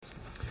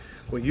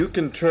Well, you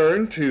can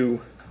turn to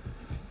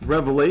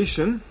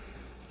Revelation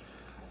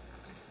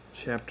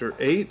chapter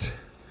 8.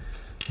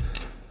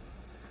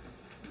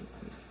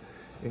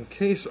 In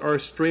case our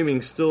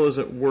streaming still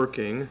isn't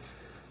working,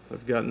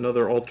 I've got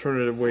another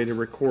alternative way to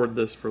record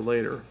this for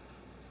later.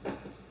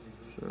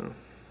 So,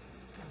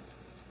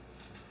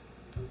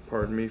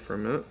 pardon me for a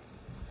minute.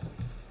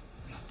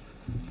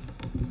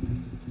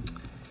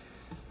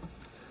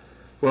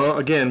 Well,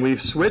 again,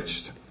 we've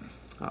switched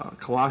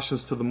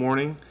Colossians to the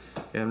morning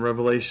and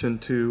Revelation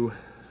to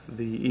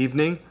the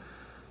evening.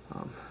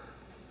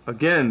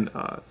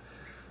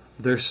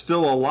 There's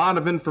still a lot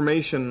of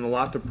information and a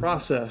lot to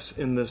process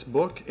in this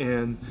book,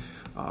 and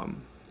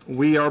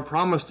we are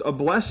promised a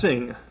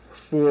blessing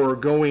for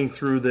going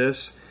through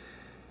this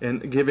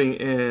and giving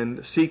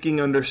and seeking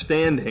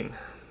understanding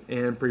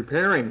and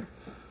preparing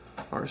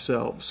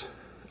ourselves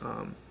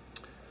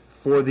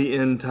for the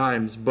end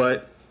times.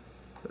 But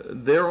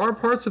there are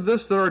parts of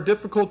this that are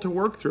difficult to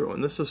work through,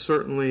 and this is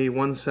certainly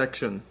one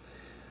section,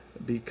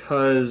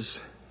 because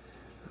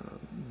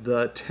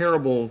the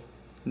terrible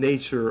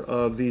nature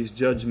of these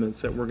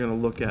judgments that we're going to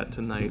look at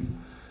tonight.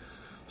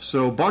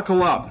 So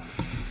buckle up,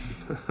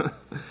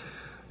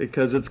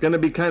 because it's going to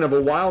be kind of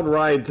a wild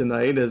ride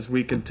tonight as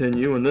we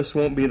continue, and this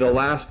won't be the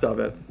last of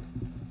it.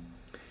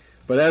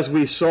 But as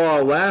we saw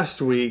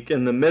last week,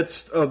 in the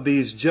midst of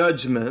these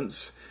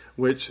judgments,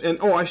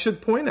 I should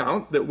point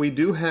out that we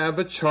do have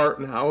a chart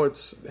now.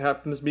 It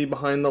happens to be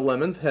behind the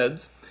Lemon's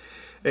heads.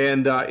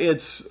 And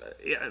it's,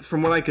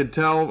 from what I could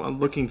tell, I'm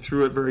looking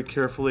through it very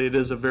carefully, it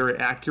is a very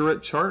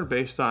accurate chart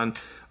based on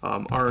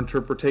our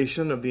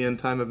interpretation of the end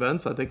time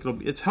events. I think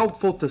it's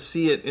helpful to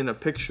see it in a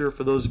picture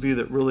for those of you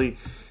that really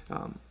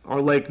are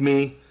like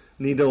me,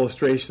 need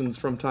illustrations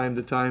from time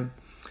to time.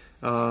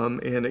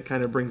 And it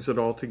kind of brings it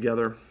all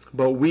together.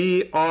 But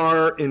we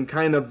are in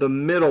kind of the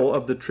middle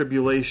of the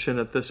tribulation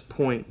at this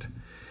point,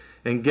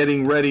 and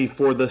getting ready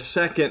for the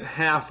second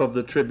half of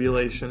the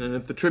tribulation. And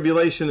if the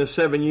tribulation is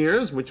 7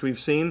 years, which we've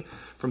seen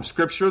from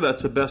Scripture,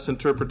 that's the best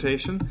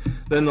interpretation,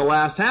 then the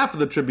last half of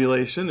the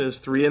tribulation is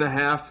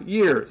 3.5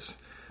 years.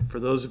 For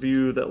those of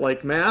you that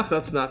like math,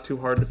 that's not too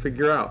hard to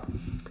figure out.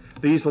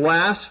 These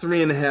last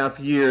 3.5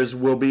 years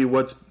will be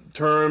what's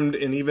termed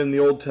in even the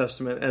Old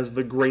Testament as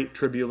the Great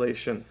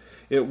Tribulation.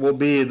 It will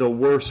be the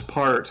worst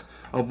part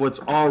of what's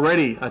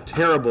already a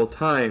terrible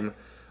time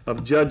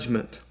of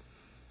judgment.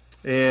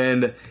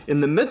 And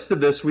in the midst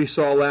of this, we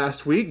saw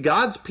last week,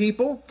 God's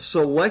people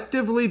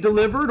selectively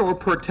delivered or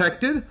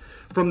protected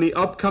from the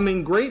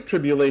upcoming Great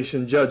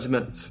Tribulation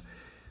judgments.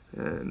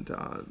 And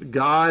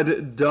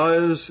God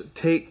does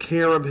take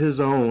care of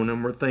His own,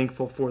 and we're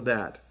thankful for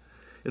that.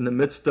 In the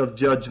midst of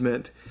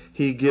judgment,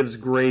 He gives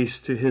grace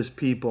to His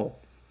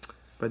people.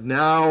 But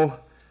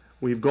now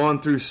we've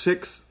gone through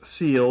 6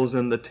 seals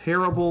and the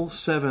terrible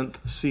 7th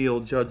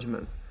seal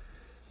judgment.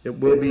 It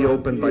will be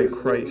opened by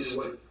Christ.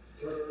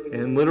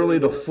 And literally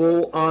the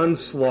full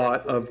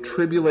onslaught of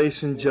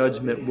tribulation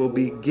judgment will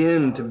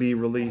begin to be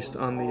released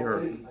on the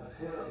earth.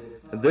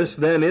 And this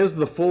then is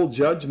the full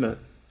judgment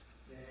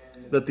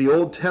that the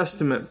Old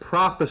Testament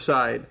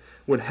prophesied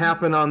would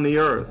happen on the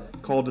earth,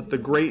 called it the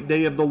great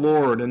day of the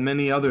Lord and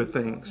many other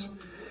things.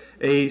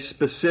 A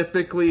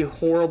specifically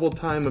horrible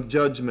time of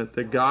judgment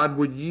that God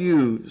would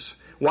use.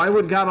 Why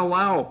would God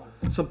allow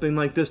something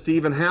like this to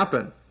even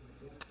happen?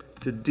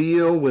 To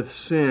deal with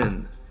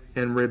sin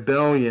and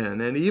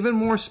rebellion, and even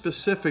more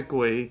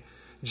specifically,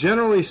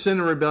 generally sin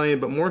and rebellion,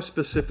 but more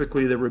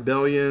specifically the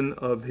rebellion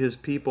of His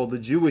people, the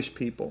Jewish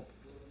people.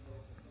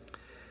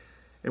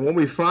 And what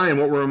we find,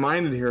 what we're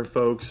reminded here,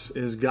 folks,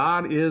 is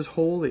God is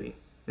holy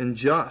and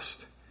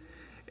just,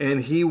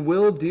 and He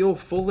will deal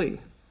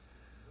fully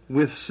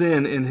with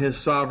sin in His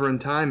sovereign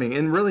timing.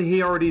 And really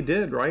He already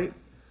did, right?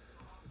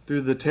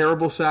 Through the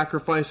terrible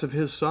sacrifice of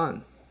His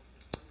Son.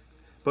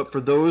 But for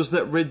those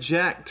that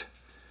reject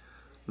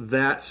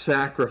that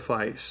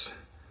sacrifice,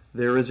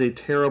 there is a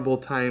terrible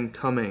time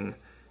coming,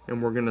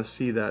 and we're going to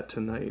see that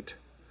tonight.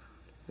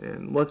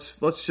 And let's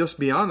just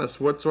be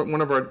honest. What's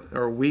one of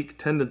our weak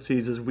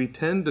tendencies is we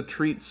tend to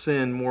treat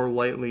sin more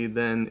lightly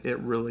than it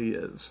really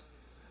is.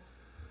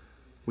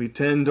 We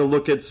tend to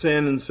look at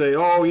sin and say,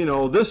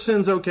 this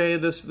sin's okay,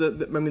 this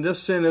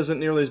sin isn't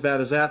nearly as bad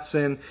as that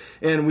sin.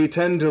 And we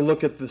tend to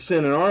look at the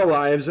sin in our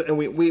lives, and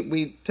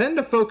we tend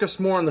to focus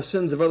more on the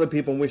sins of other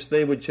people and wish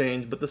they would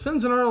change. But the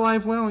sins in our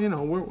life,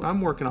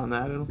 I'm working on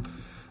that.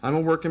 I'm a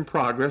work in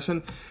progress,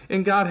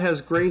 and God has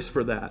grace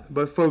for that.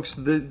 But folks,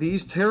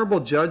 these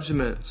terrible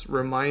judgments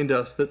remind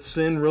us that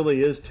sin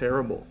really is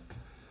terrible.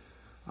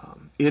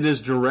 It is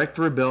direct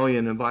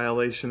rebellion and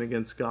violation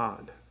against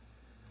God.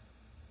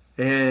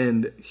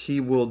 And He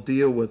will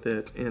deal with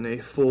it in a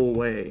full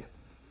way.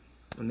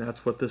 And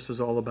that's what this is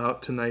all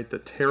about tonight, the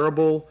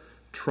terrible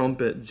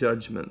trumpet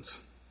judgments.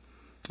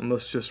 And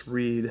let's just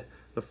read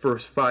the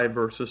first 5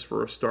 verses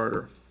for a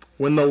starter.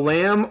 When the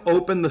Lamb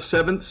opened the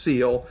 7th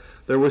seal,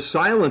 there was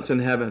silence in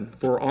heaven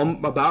for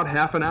about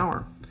half an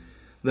hour.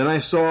 Then I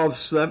saw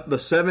the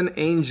 7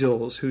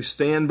 angels who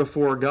stand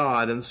before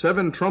God, and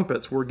 7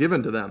 trumpets were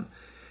given to them.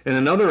 And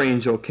another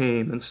angel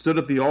came and stood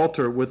at the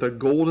altar with a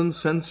golden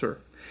censer,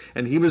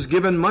 and he was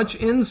given much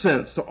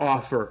incense to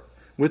offer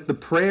with the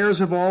prayers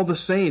of all the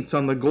saints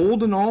on the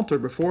golden altar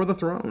before the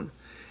throne.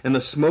 And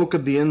the smoke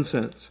of the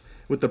incense,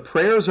 with the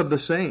prayers of the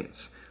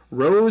saints,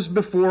 rose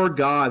before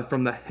God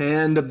from the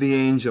hand of the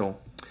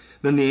angel.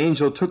 Then the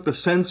angel took the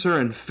censer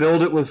and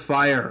filled it with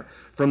fire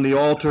from the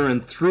altar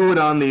and threw it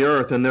on the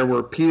earth, and there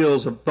were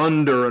peals of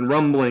thunder and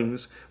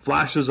rumblings,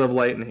 flashes of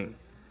lightning,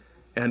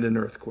 and an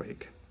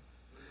earthquake.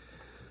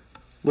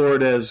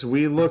 Lord, as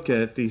we look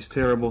at these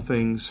terrible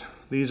things,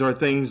 these are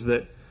things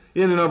that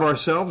in and of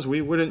ourselves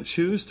we wouldn't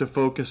choose to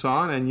focus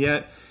on, and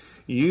yet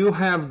you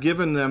have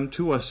given them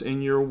to us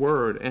in your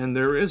word. And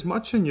there is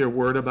much in your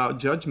word about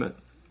judgment,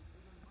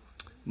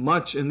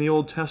 much in the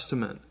Old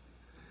Testament.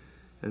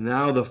 And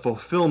now the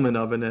fulfillment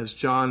of it as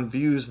John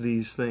views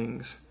these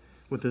things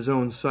with his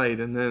own sight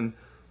and then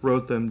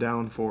wrote them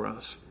down for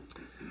us.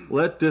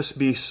 Let this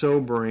be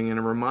sobering and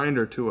a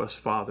reminder to us,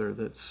 Father,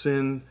 that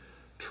sin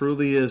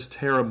truly is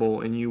terrible,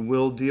 and you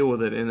will deal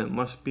with it, and it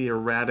must be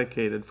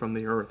eradicated from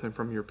the earth and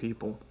from your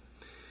people.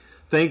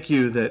 Thank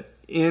you that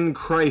in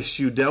Christ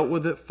you dealt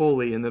with it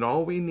fully, and that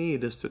all we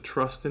need is to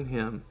trust in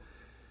him,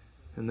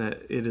 and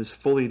that it is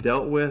fully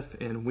dealt with,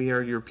 and we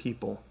are your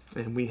people,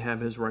 and we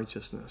have his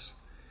righteousness.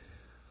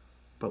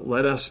 But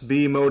let us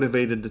be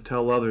motivated to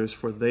tell others,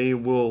 for they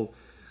will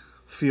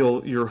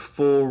feel your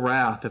full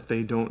wrath if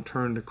they don't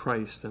turn to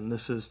Christ, and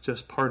this is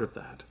just part of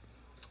that.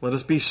 Let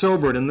us be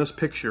sobered in this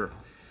picture.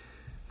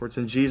 For it's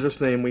in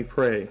Jesus' name we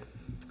pray.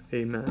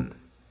 Amen.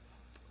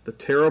 The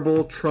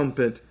terrible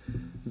trumpet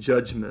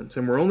judgments.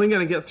 And we're only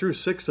going to get through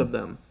 6 of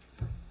them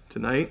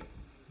tonight.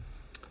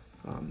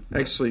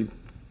 Actually,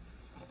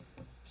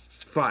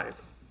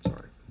 5.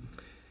 Sorry.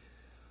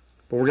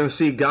 But we're going to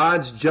see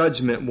God's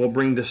judgment will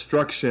bring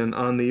destruction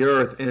on the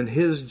earth. And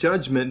his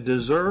judgment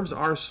deserves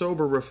our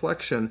sober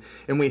reflection.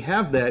 And we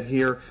have that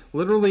here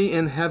literally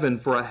in heaven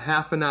for a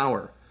half an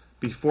hour.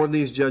 Before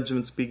these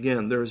judgments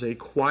begin, there's a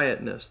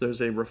quietness,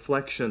 there's a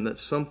reflection that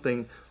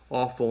something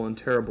awful and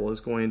terrible is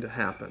going to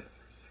happen.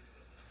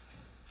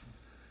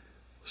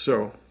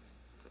 So,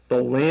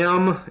 the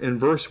Lamb in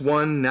verse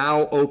 1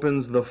 now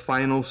opens the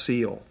final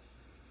seal.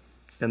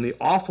 And the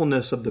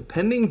awfulness of the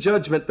pending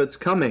judgment that's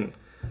coming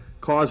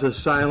causes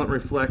silent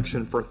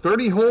reflection for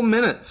 30 whole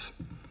minutes.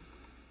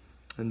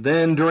 And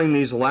then during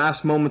these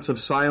last moments of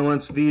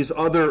silence, these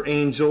other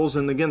angels,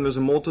 and again there's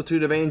a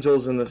multitude of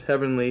angels in this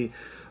heavenly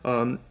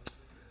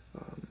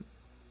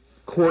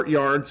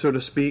courtyard, so to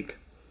speak.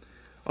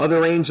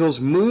 Other angels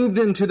moved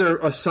into their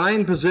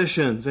assigned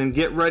positions and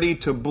get ready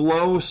to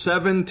blow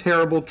 7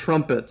 terrible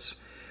trumpets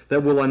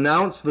that will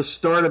announce the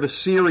start of a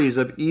series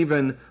of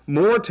even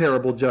more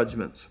terrible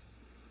judgments.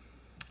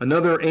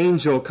 Another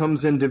angel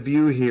comes into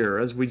view here,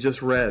 as we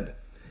just read,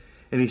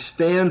 and he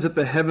stands at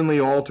the heavenly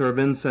altar of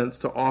incense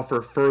to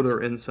offer further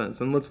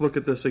incense. And let's look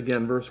at this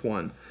again, verse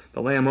 1.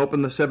 The Lamb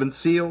opened the 7th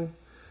seal.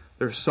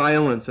 There's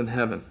silence in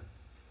heaven.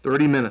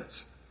 30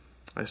 minutes.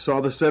 I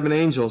saw the 7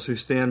 angels who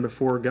stand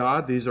before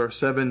God. These are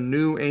 7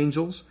 new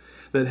angels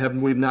that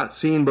we've not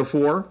seen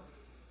before.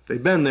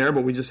 They've been there,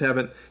 but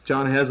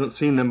John hasn't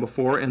seen them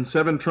before. And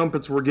 7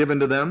 trumpets were given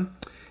to them.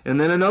 And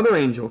then another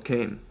angel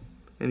came,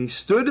 and he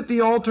stood at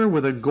the altar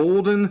with a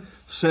golden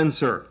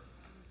censer.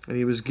 And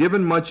he was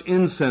given much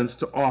incense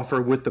to offer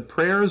with the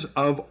prayers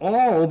of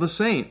all the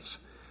saints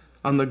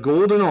on the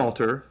golden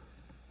altar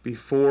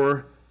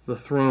before the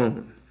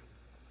throne.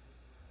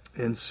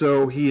 And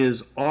so he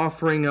is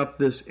offering up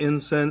this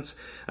incense.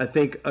 I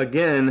think,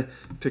 again,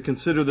 to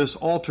consider this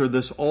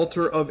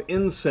altar of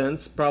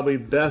incense, probably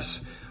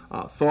best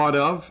thought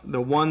of, the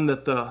one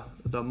that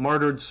the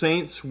martyred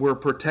saints were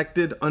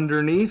protected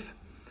underneath.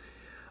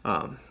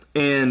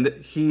 And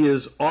he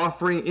is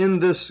offering in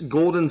this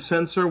golden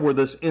censer where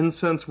this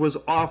incense was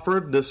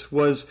offered. This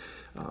was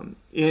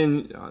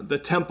in the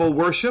temple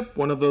worship,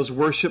 one of those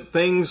worship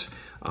things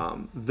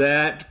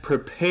that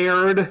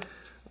prepared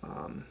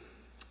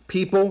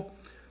people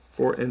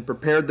and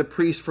prepared the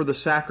priest for the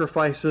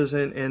sacrifices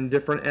and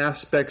different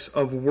aspects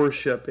of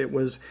worship. It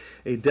was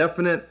a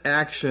definite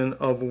action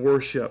of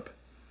worship.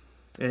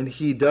 And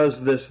he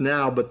does this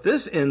now. But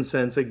this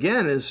incense,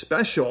 again, is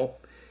special.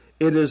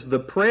 It is the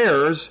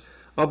prayers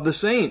of the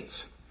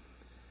saints.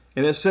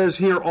 And it says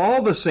here,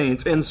 all the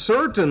saints. And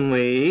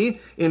certainly,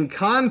 in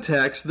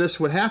context, this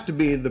would have to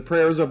be the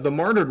prayers of the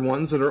martyred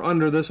ones that are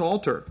under this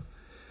altar.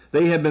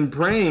 They have been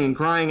praying,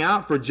 crying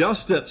out for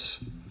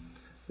justice.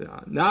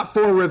 Not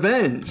for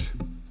revenge,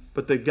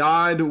 but that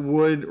God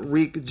would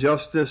wreak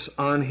justice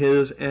on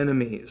his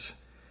enemies.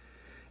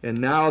 And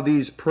now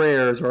these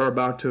prayers are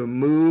about to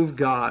move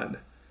God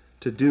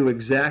to do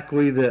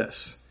exactly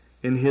this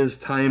in his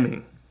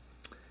timing.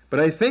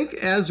 But I think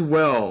as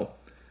well,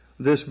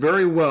 this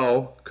very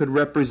well could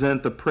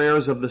represent the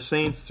prayers of the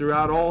saints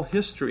throughout all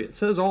history. It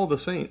says all the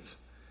saints.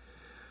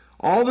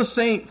 All the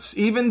saints,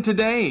 even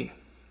today.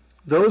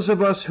 Those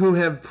of us who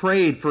have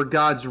prayed for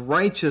God's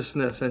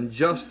righteousness and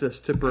justice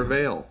to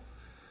prevail.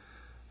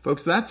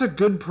 Folks, that's a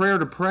good prayer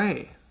to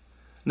pray.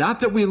 Not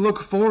that we look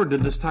forward to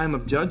this time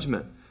of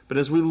judgment, But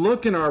as we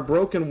look in our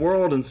broken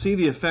world and see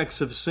the effects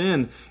of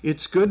sin,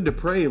 it's good to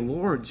pray,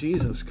 Lord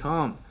Jesus,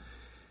 come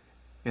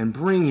and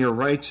bring your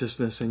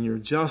righteousness and your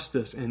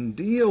justice and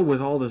deal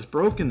with all this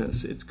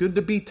brokenness. It's good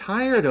to be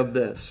tired of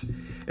this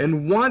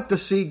and want to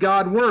see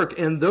God work.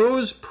 And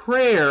those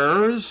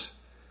prayers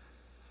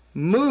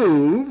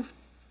move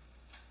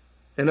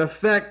and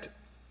affect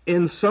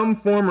in some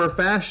form or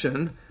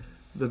fashion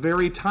the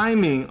very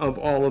timing of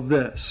all of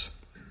this.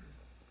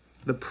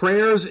 The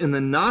prayers in the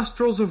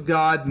nostrils of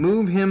God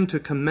move him to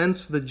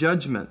commence the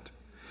judgment.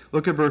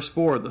 Look at verse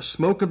 4. The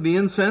smoke of the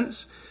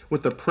incense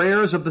with the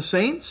prayers of the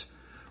saints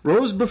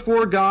rose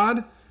before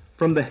God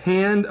from the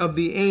hand of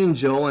the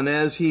angel, and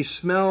as he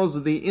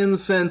smells the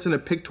incense in a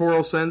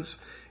pictorial sense,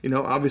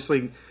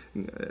 obviously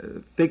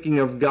thinking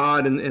of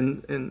God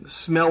and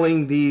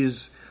smelling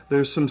these,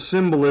 there's some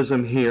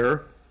symbolism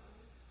here.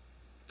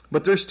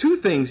 But there's two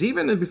things,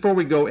 even before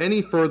we go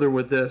any further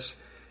with this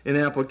in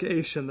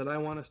application, that I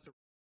want us to...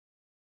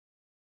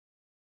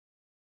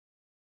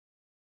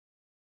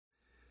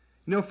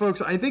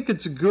 Folks, I think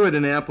it's good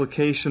in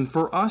application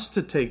for us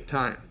to take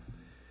time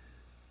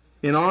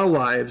in our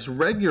lives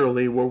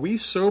regularly where we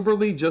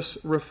soberly just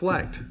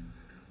reflect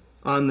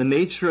on the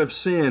nature of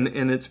sin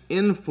and its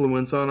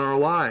influence on our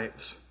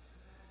lives,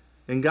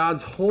 and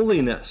God's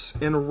holiness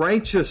and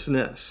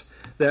righteousness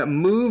that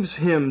moves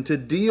him to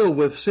deal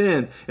with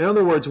sin. In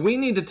other words, we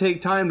need to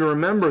take time to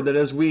remember that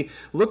as we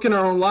look in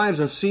our own lives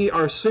and see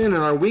our sin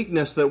and our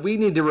weakness, that we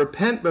need to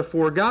repent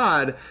before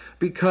God,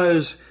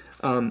 because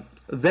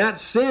that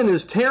sin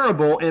is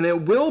terrible and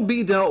it will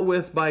be dealt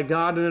with by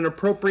God in an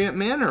appropriate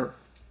manner.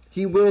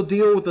 He will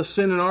deal with the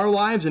sin in our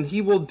lives, and he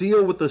will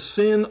deal with the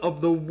sin of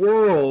the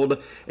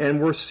world.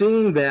 And we're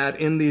seeing that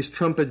in these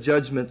trumpet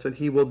judgments, that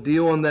he will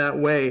deal in that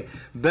way.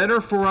 Better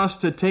for us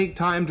to take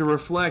time to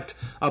reflect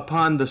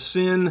upon the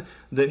sin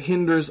that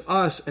hinders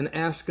us and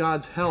ask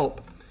God's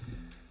help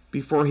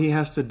before he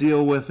has to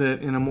deal with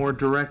it in a more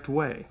direct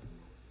way.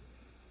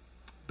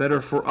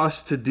 Better for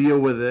us to deal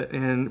with it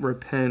and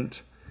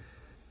repent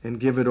and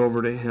give it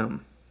over to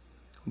him.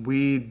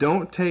 We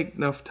don't take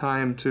enough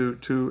time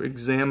to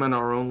examine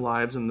our own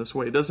lives in this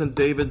way. Doesn't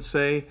David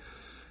say,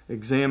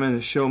 examine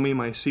and show me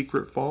my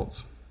secret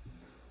faults?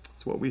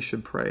 That's what we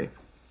should pray.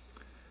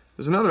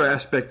 There's another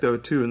aspect, though,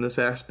 too, in this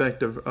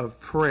aspect of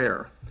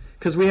prayer.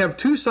 Because we have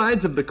two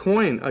sides of the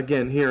coin,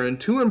 again, here, and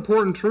two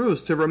important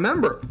truths to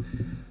remember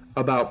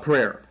about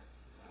prayer.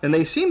 And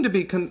they seem to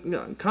be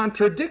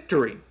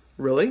contradictory,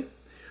 really.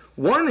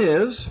 One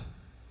is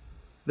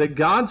that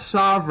God's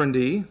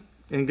sovereignty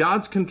and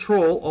God's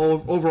control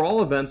over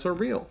all events are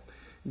real.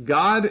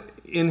 God,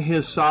 in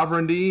his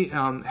sovereignty,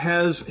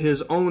 has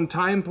his own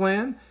time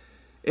plan.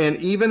 And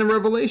even in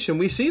Revelation,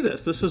 we see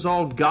this. This is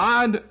all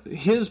God,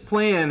 his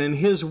plan and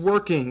his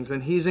workings,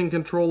 and he's in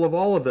control of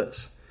all of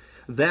this.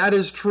 That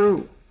is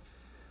true.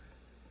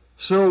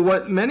 So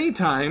what many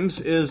times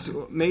is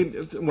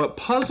what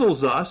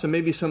puzzles us and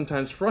maybe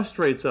sometimes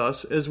frustrates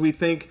us is we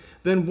think,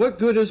 then what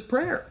good is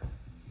prayer?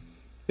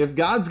 If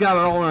God's got it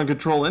all under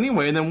control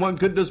anyway, then what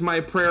good does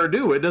my prayer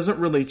do? It doesn't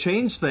really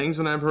change things,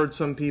 and I've heard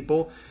some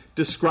people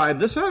describe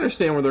this, and I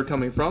understand where they're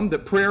coming from,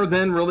 that prayer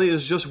then really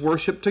is just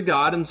worship to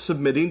God and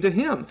submitting to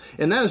him.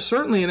 And that is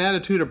certainly an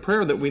attitude of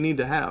prayer that we need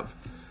to have.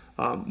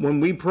 When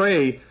we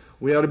pray,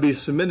 we ought to be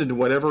submitted to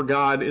whatever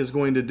God is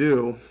going to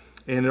do,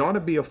 and it ought to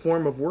be a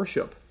form of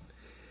worship.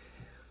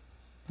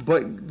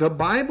 But the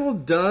Bible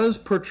does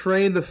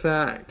portray the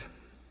fact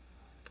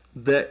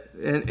that,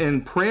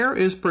 and prayer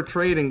is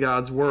portrayed in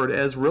God's Word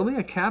as really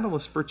a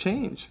catalyst for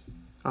change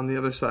on the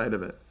other side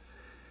of it.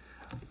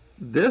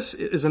 This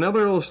is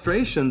another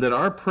illustration that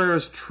our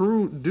prayers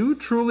do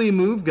truly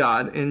move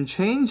God and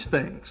change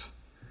things.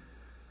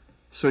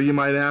 So you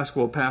might ask,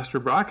 well, Pastor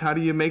Brock, how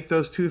do you make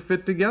those two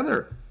fit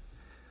together?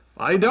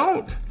 I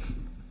don't.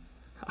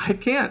 I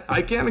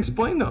can't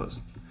explain those.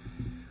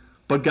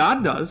 But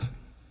God does.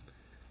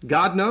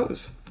 God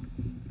knows.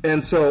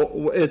 And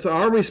so it's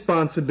our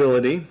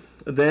responsibility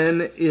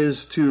then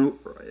is to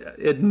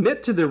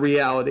admit to the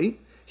reality.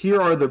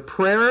 Here are the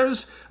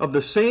prayers of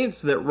the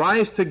saints that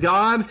rise to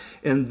God,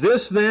 and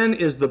this then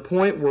is the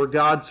point where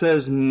God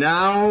says,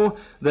 now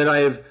that I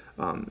have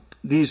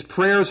these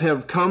prayers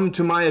have come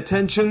to my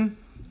attention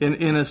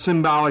in a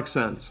symbolic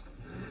sense,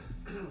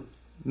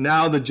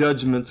 now the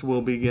judgments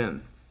will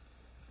begin.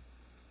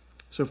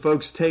 So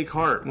folks, take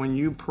heart. When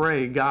you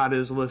pray, God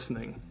is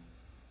listening.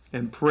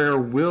 And prayer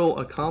will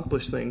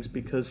accomplish things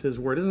because his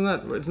word. Isn't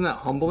that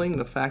humbling,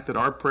 the fact that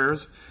our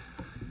prayers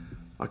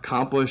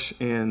accomplish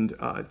and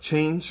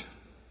change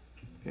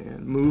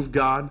and move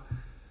God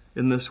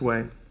in this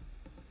way?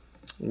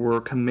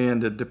 We're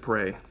commanded to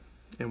pray,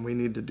 and we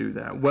need to do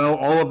that. Well,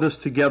 all of this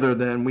together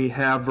then, we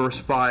have verse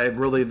 5,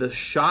 really the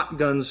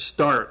shotgun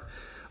start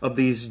of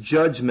these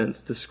judgments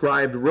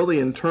described really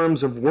in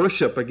terms of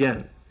worship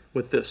again,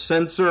 with this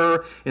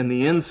censer and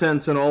the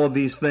incense and all of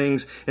these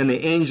things. And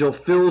the angel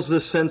fills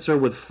this censer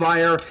with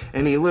fire,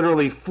 and he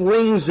literally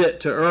flings it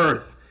to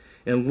earth.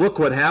 And look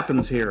what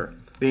happens here.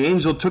 The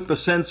angel took the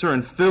censer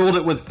and filled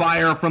it with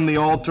fire from the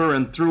altar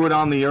and threw it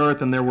on the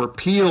earth, and there were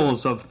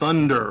peals of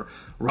thunder,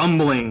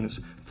 rumblings,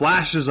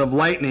 flashes of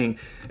lightning,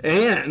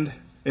 and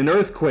an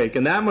earthquake.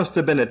 And that must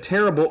have been a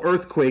terrible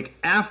earthquake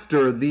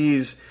after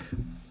these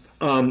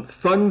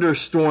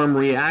thunderstorm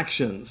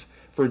reactions,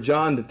 for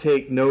John to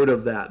take note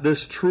of that.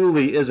 This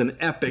truly is an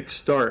epic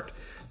start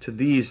to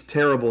these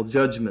terrible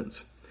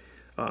judgments.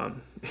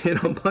 In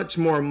a much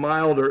more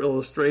milder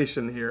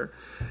illustration here,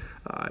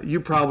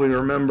 you probably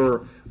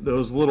remember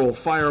those little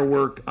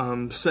firework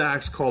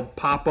sacks called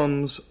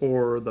pop-ums,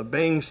 or the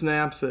bang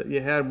snaps that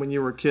you had when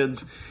you were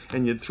kids,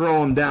 and you'd throw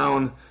them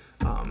down.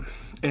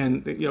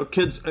 And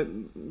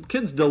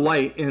kids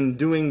delight in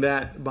doing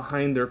that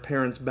behind their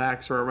parents'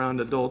 backs or around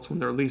adults when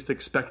they're least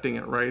expecting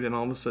it, right? And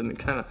all of a sudden it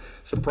kind of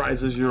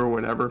surprises you or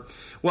whatever.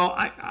 Well,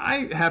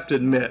 I have to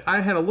admit,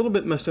 I had a little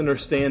bit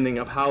misunderstanding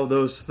of how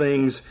those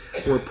things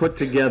were put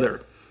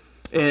together.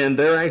 And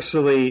they're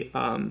actually,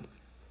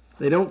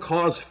 they don't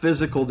cause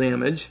physical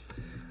damage,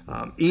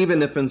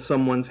 even if in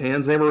someone's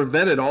hands. They were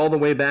vetted all the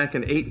way back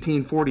in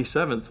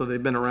 1847, so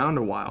they've been around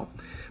a while.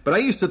 But I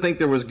used to think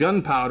there was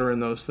gunpowder in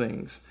those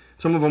things.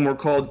 Some of them were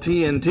called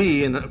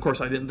TNT, and of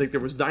course I didn't think there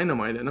was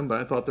dynamite in them,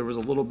 but I thought there was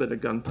a little bit of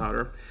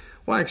gunpowder.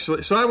 Well,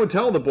 actually, so I would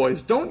tell the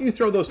boys, don't you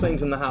throw those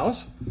things in the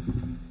house.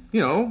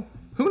 Who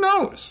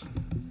knows?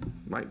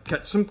 Might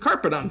catch some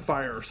carpet on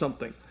fire or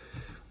something.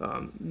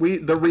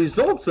 The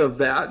results of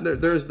that,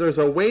 there's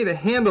a way to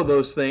handle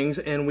those things,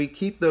 and we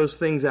keep those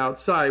things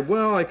outside.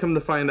 Well, I come to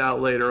find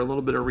out later, a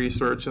little bit of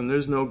research, and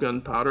there's no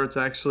gunpowder. It's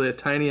actually a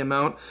tiny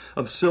amount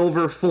of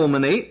silver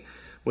fulminate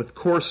with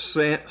coarse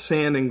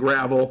sand and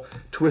gravel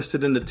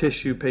twisted into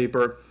tissue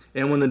paper.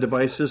 And when the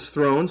device is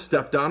thrown,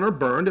 stepped on, or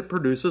burned, it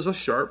produces a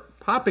sharp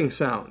popping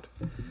sound.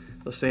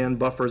 The sand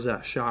buffers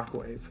that shock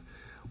wave.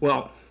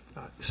 Well,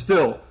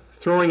 still,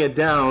 throwing it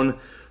down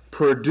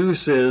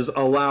produces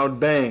a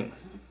loud bang.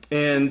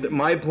 And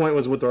my point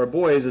was with our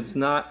boys, it's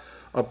not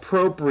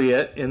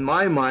appropriate in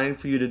my mind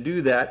for you to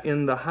do that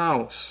in the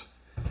house.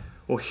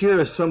 Well, here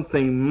is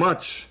something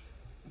much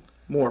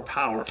more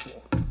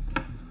powerful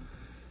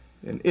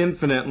and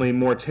infinitely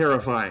more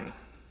terrifying,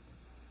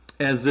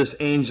 as this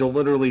angel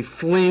literally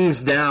flings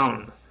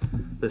down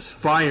this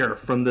fire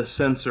from this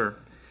censer.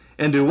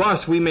 And to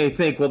us, we may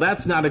think, well,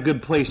 that's not a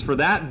good place for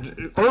that.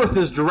 Earth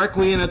is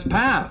directly in its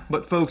path.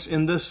 But folks,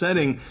 in this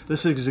setting,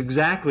 this is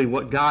exactly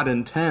what God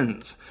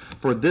intends,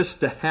 for this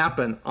to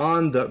happen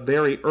on the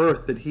very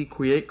earth that he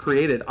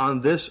created,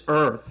 on this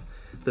earth,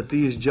 that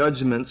these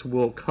judgments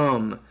will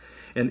come,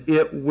 and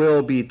it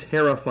will be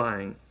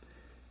terrifying.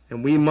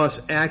 And we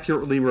must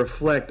accurately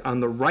reflect on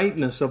the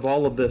rightness of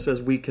all of this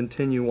as we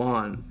continue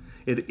on.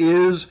 It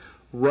is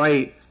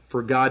right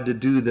for God to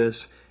do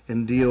this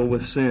and deal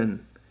with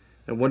sin.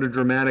 And what a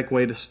dramatic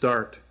way to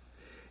start.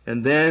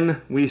 And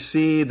then we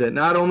see that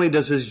not only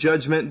does his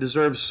judgment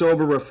deserve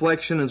sober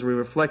reflection as we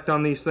reflect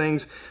on these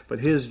things, but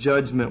his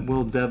judgment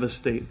will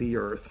devastate the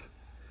earth.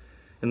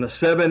 And the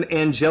 7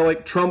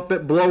 angelic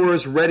trumpet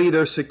blowers ready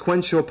their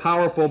sequential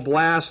powerful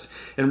blast.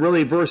 And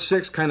really verse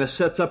 6 kind of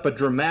sets up a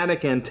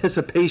dramatic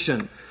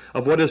anticipation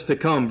of what is to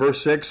come.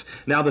 Verse 6,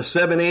 now the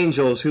 7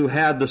 angels who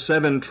had the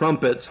 7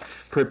 trumpets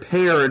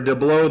prepared to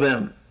blow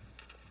them.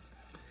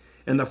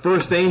 And the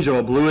first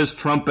angel blew his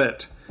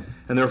trumpet,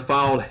 and there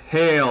followed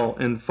hail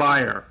and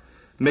fire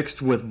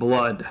mixed with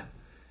blood.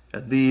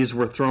 And these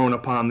were thrown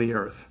upon the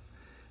earth.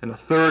 And a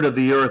third of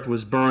the earth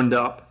was burned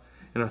up,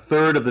 and a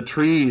third of the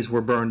trees were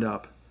burned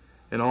up,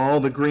 and all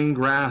the green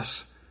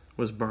grass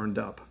was burned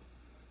up.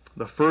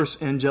 The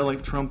first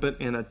angelic trumpet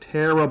in a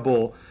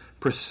terrible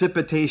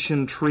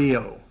precipitation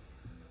trio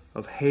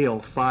of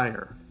hail,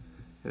 fire.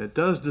 And it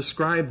does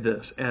describe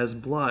this as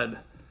blood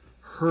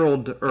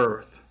hurled to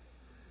earth.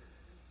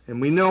 And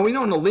we know in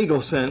a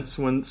legal sense,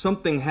 when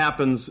something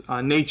happens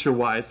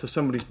nature-wise to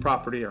somebody's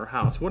property or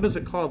house, what is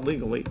it called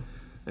legally?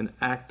 An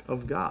act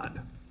of God.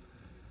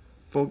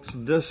 Folks,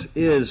 this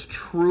is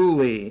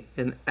truly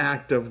an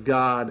act of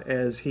God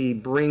as he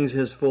brings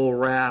his full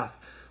wrath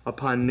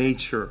upon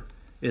nature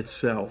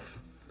itself.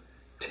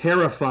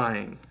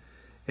 Terrifying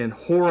and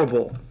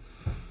horrible.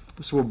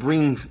 This will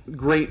bring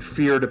great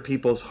fear to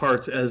people's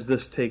hearts as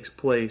this takes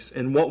place.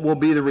 And what will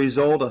be the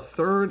result? A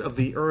third of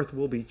the earth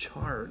will be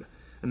charred.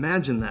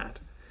 Imagine that.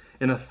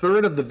 And a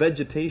third of the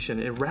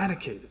vegetation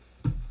eradicated.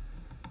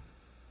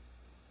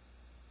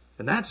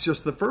 And that's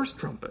just the first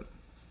trumpet.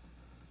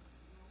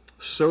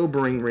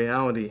 Sobering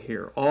reality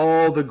here.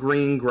 All the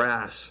green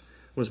grass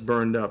was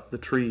burned up, the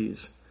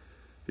trees.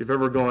 If you've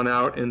ever gone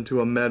out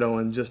into a meadow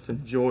and just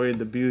enjoyed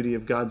the beauty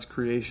of God's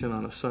creation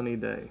on a sunny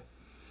day,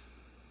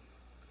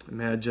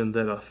 imagine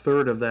that a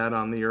third of that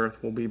on the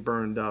earth will be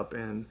burned up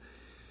and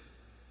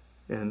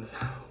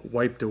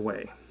wiped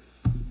away.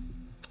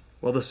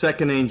 Well, the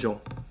second angel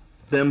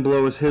then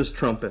blows his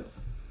trumpet.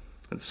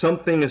 And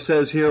something, it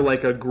says here,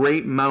 like a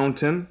great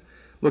mountain.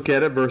 Look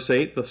at it, verse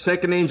 8. The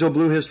second angel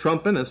blew his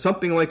trumpet, and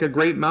something like a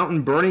great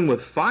mountain burning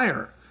with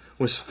fire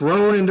was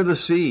thrown into the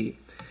sea.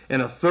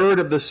 And a third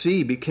of the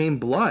sea became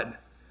blood.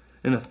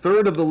 And a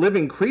third of the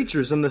living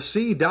creatures in the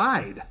sea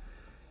died.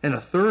 and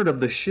a third of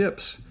the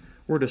ships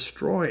were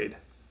destroyed.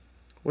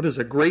 What is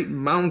a great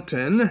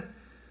mountain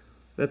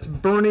that's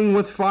burning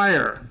with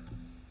fire?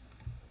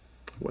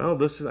 Well,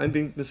 I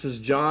think this is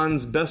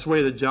John's best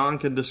way that John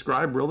can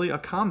describe really a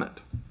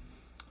comet.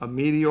 A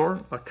meteor,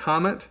 a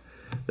comet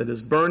that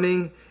is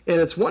burning. And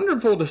it's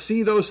wonderful to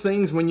see those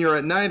things when you're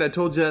at night. I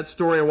told you that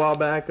story a while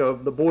back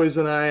of the boys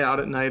and I out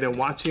at night and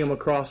watching them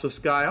across the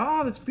sky.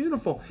 Oh, that's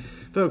beautiful.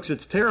 Folks,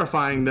 it's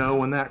terrifying, though,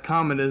 when that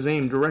comet is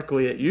aimed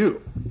directly at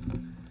you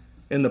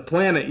and the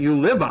planet you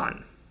live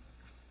on.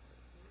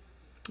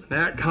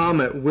 That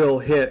comet will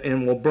hit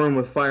and will burn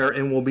with fire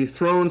and will be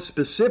thrown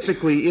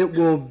specifically. It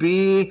will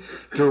be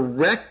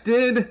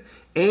directed,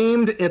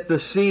 aimed at the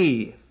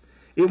sea.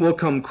 It will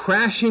come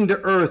crashing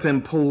to earth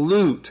and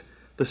pollute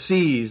the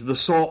seas, the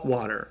salt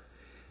water.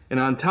 And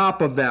on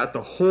top of that,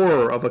 the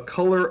horror of a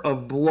color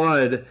of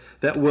blood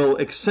that will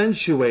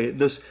accentuate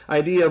this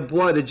idea of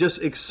blood. It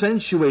just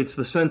accentuates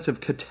the sense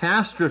of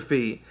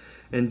catastrophe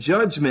and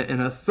judgment.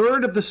 And a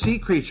third of the sea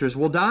creatures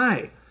will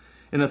die.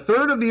 And a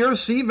third of the earth's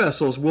sea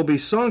vessels will be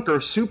sunk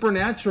or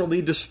supernaturally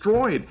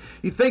destroyed.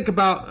 You think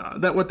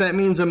about what that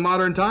means in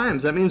modern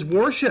times. That means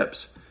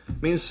warships.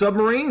 It means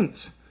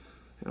submarines.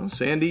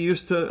 Sandy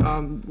used to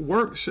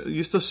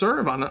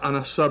serve on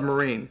a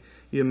submarine.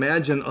 You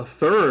imagine a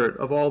third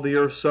of all the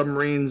earth's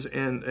submarines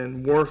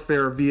and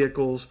warfare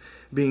vehicles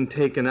being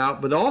taken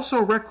out, but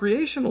also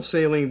recreational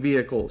sailing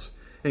vehicles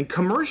and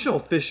commercial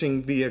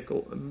fishing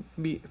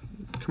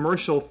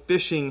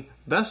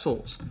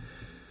vessels.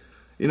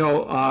 The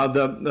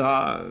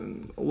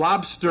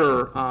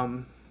lobster,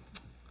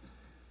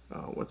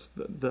 what's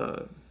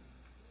the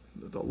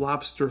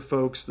lobster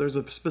folks, there's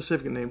a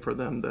specific name for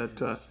them,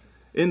 that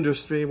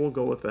industry, we'll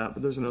go with that,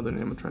 but there's another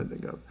name I'm trying to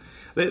think of.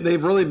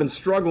 They've really been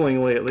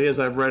struggling lately, as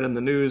I've read in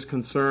the news,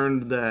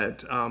 concerned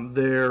that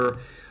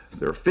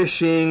their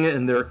fishing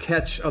and their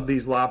catch of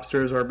these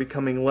lobsters are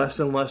becoming less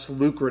and less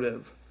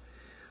lucrative.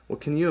 Well,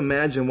 can you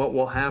imagine what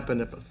will happen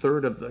if a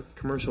third of the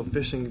commercial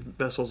fishing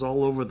vessels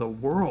all over the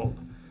world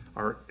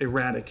are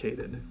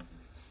eradicated,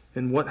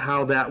 and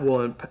how that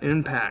will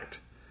impact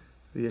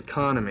the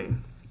economy?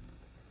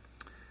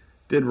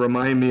 Did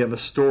remind me of a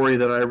story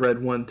that I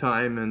read one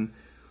time, and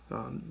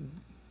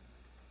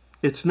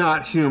it's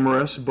not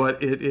humorous,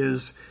 but it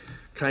is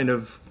kind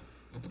of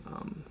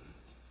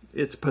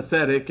it's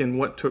pathetic in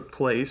what took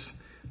place.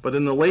 But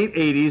in the late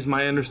 80s,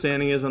 my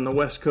understanding is on the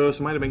West Coast,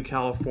 it might have been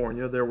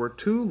California, there were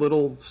 2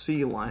 little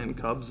sea lion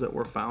cubs that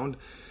were found.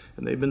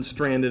 And they've been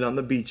stranded on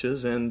the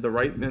beaches, and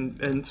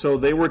so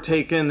they were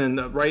taken, and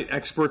the right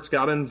experts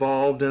got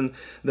involved, and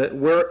that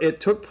where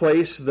it took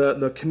place,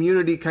 the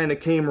community kind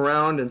of came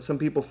around, and some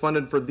people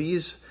funded for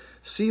these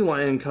sea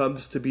lion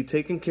cubs to be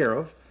taken care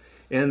of,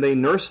 and they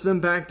nursed them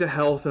back to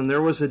health. And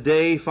there was a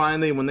day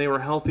finally when they were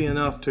healthy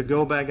enough to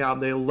go back out.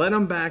 They let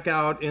them back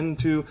out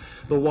into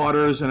the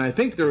waters, and I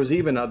think there was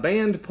even a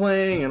band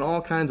playing and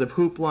all kinds of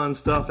hoopla and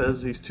stuff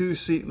as these 2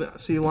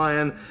 sea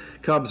lion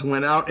cubs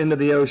went out into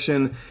the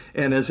ocean.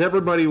 And as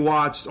everybody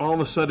watched, all of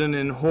a sudden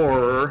in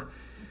horror,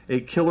 a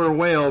killer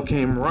whale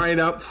came right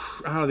up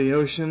out of the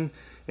ocean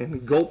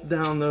and gulped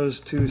down those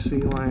 2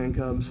 sea lion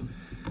cubs.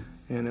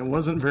 And it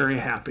wasn't very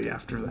happy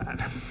after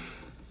that.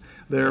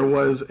 There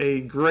was a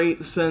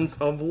great sense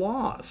of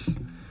loss.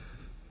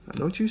 Now,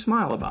 don't you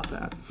smile about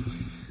that.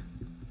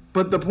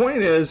 But the point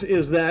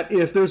is that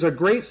if there's a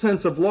great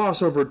sense of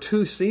loss over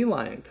 2 sea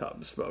lion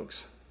cubs,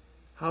 folks,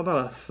 how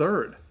about a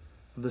third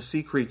of the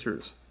sea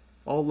creatures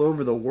all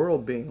over the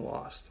world being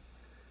lost?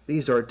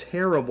 These are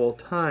terrible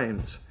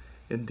times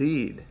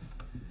indeed.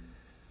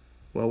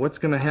 Well, what's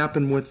going to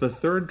happen with the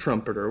third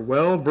trumpeter?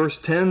 Well, verse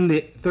 10,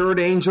 the third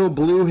angel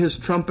blew his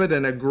trumpet,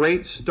 and a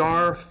great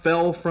star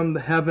fell from the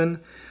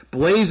heaven,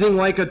 blazing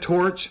like a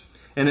torch,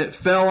 and it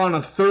fell on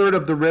a third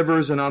of the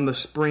rivers and on the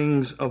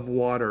springs of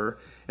water.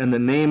 And the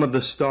name of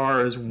the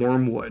star is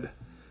Wormwood.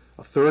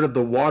 A third of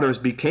the waters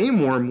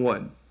became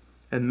wormwood,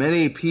 and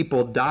many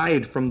people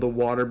died from the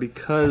water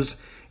because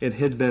it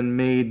had been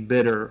made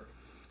bitter.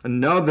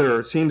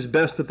 Another, seems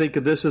best to think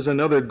of this as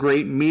another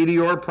great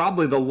meteor,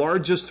 probably the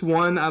largest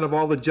one out of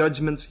all the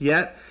judgments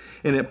yet,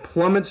 and it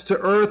plummets to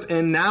earth,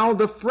 and now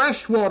the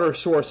freshwater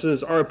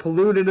sources are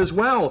polluted as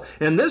well.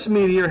 And this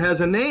meteor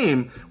has a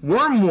name,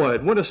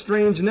 Wormwood. What a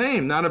strange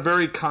name. Not a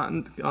very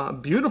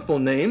beautiful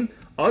name,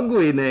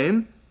 ugly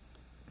name.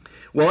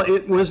 Well,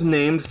 it was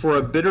named for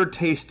a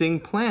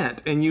bitter-tasting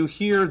plant, and you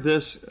hear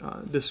this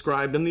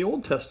described in the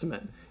Old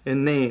Testament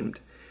and named.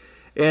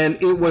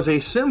 And it was a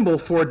symbol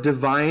for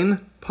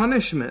divine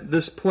punishment.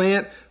 This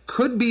plant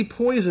could be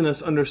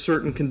poisonous under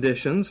certain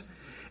conditions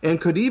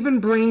and could even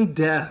bring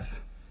death.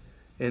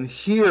 And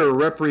here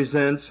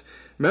represents,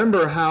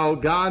 remember how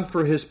God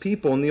for his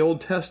people in the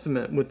Old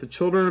Testament with the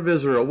children of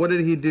Israel, what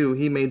did he do?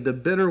 He made the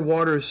bitter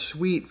waters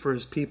sweet for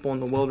his people in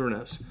the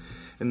wilderness.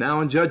 And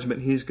now in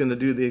judgment, he's going to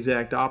do the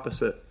exact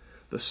opposite.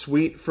 The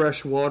sweet,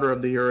 fresh water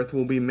of the earth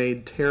will be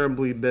made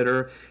terribly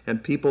bitter,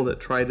 and people that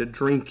try to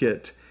drink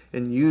it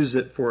and use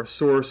it for a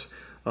source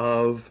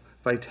of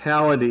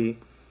vitality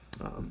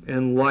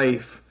and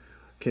life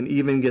can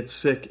even get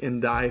sick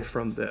and die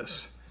from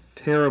this.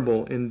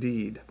 Terrible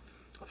indeed.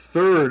 A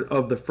third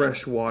of the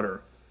fresh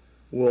water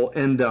will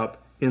end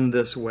up in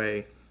this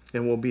way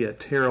and will be a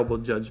terrible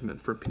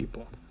judgment for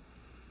people.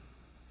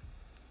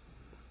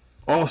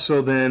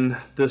 Also then,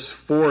 this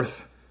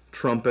fourth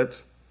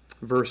trumpet,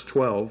 verse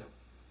 12,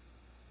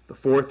 the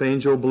fourth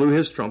angel blew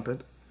his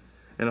trumpet,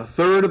 and a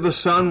third of the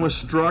sun was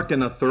struck,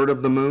 and a third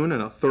of the moon,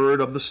 and a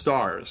third of the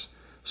stars,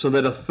 so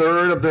that a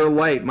third of their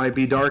light might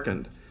be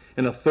darkened,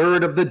 and a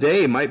third of the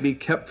day might be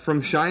kept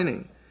from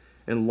shining,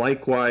 and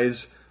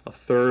likewise a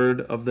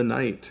third of the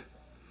night.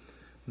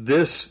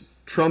 This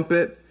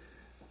trumpet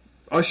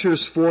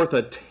ushers forth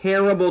a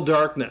terrible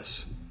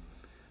darkness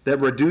that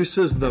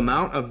reduces the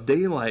amount of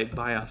daylight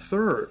by a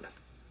third.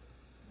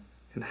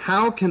 And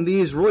how can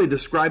these, really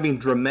describing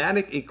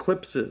dramatic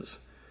eclipses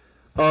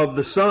of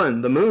the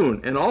sun, the moon,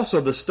 and also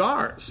the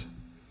stars,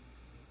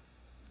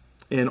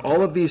 and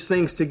all of these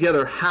things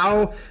together,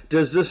 how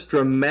does this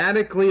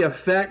dramatically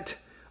affect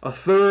a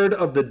third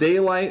of the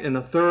daylight and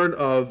a third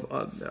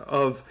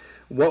of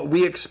what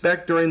we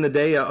expect during the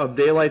day of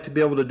daylight to be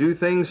able to do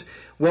things?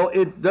 Well,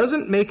 it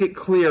doesn't make it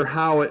clear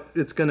how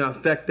it's going to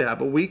affect that,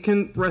 but we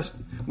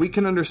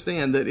can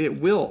understand that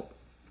it will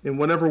in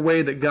whatever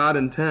way that God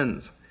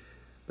intends.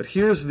 But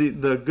here's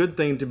the good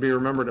thing to be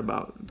remembered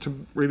about, to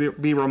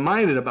be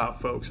reminded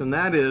about, folks, and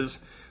that is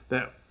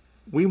that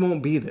we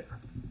won't be there.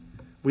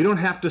 We don't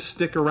have to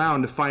stick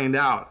around to find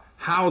out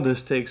how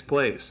this takes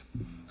place.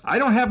 I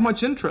don't have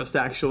much interest,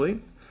 actually.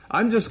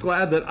 I'm just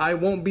glad that I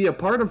won't be a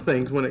part of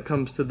things when it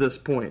comes to this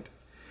point.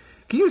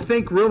 Can you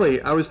think,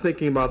 really, I was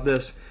thinking about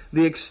this,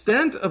 the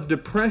extent of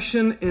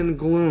depression and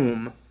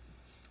gloom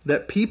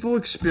that people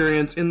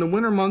experience in the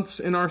winter months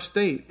in our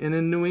state and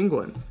in New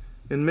England,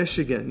 in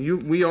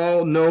Michigan. We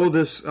all know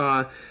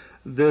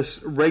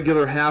this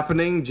regular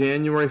happening.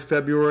 January,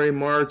 February,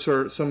 March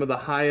are some of the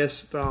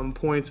highest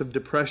points of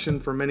depression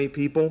for many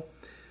people.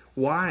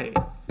 Why?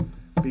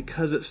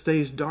 Because it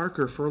stays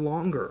darker for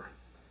longer.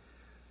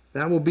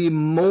 That will be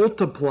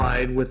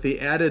multiplied with the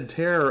added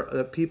terror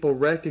that people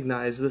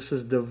recognize this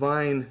is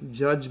divine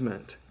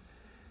judgment.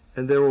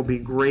 And there will be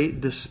great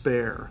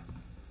despair.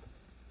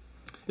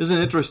 Isn't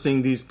it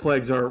interesting? These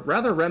plagues are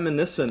rather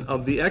reminiscent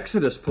of the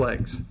Exodus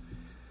plagues.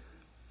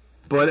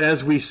 But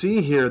as we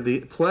see here,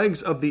 the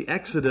plagues of the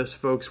Exodus,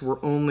 folks, were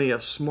only a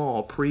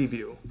small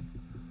preview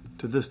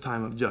to this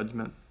time of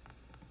judgment.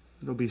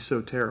 It'll be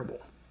so terrible.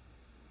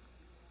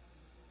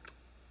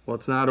 Well,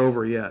 it's not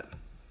over yet.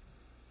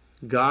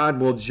 God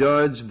will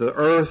judge the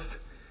earth,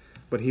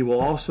 but he will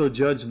also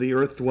judge the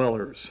earth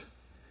dwellers.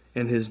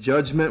 And his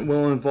judgment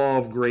will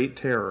involve great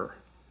terror.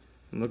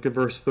 And look at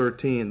verse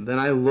 13. Then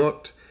I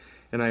looked,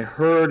 and I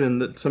heard,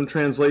 and that some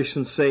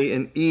translations say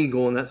an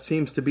eagle, and that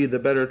seems to be the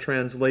better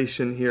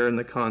translation here in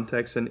the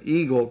context, an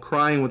eagle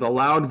crying with a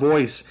loud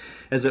voice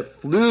as it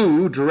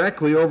flew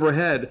directly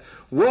overhead.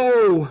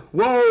 Woe,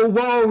 woe,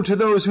 woe to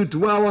those who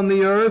dwell on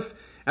the earth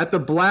at the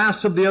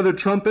blast of the other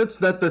trumpets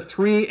that the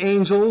three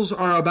angels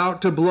are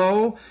about to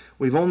blow.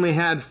 We've only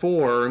had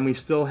 4, and we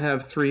still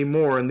have 3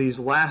 more, and these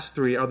last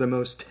 3 are the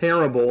most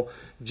terrible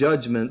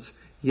judgments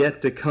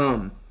yet to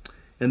come.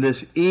 And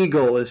this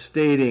eagle is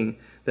stating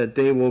that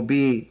they will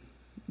be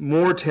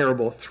more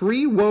terrible.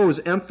 3 woes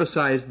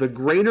emphasize the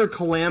greater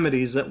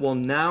calamities that will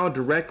now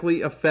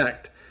directly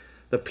affect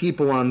the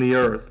people on the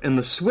earth. And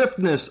the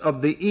swiftness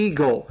of the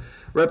eagle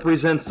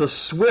represents the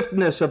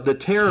swiftness of the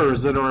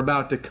terrors that are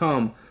about to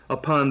come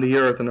upon the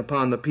earth and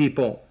upon the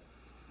people.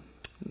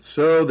 And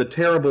so the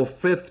terrible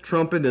 5th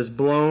trumpet is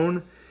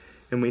blown,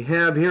 and we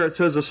have here, it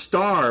says, a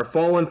star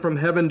fallen from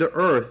heaven to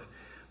earth,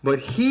 but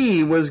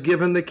he was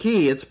given the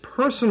key. It's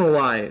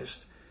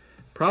personalized.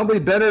 Probably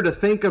better to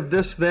think of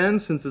this then,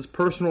 since it's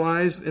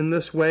personalized in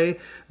this way,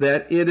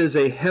 that it is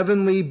a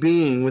heavenly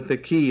being with the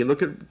key.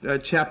 Look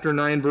at chapter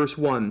 9, verse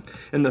 1.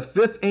 And the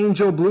 5th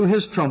angel blew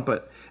his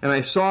trumpet, and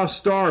I saw a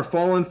star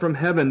fallen from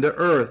heaven to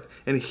earth,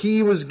 and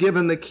he was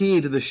given the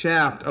key to the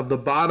shaft of the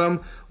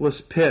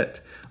bottomless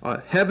pit. A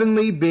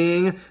heavenly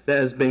being that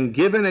has been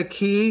given a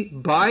key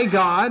by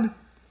God.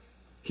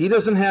 He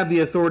doesn't have the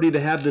authority to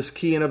have this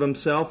key in of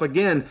himself.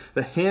 Again,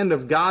 the hand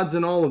of God's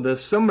in all of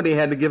this. Somebody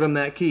had to give him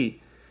that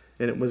key.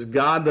 And it was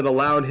God that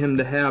allowed him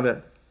to have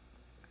it.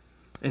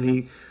 And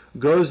he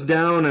goes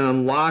down and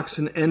unlocks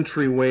an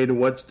entryway to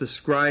what's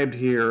described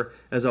here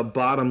as a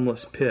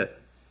bottomless pit.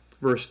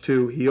 Verse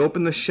 2, he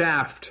opened the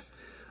shaft.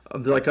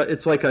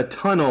 It's like a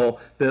tunnel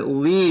that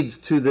leads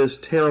to this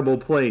terrible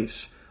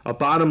place, a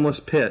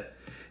bottomless pit.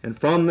 And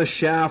from the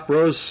shaft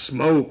rose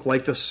smoke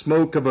like the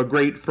smoke of a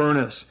great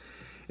furnace.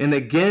 And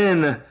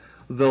again,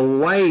 the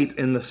light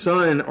and the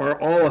sun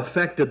are all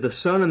affected. The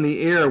sun and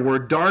the air were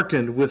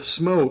darkened with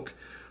smoke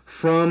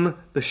from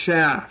the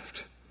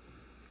shaft.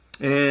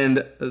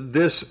 And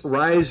this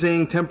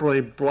rising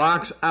temporarily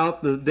blocks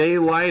out the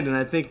daylight, and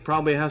I think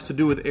probably has to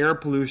do with air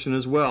pollution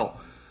as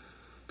well.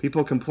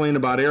 People complain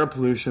about air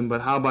pollution, but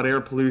how about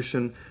air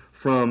pollution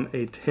from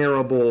a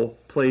terrible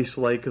place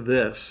like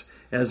this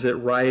as it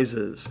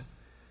rises?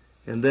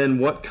 And then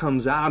what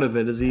comes out of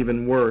it is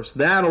even worse.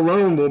 That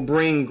alone will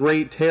bring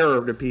great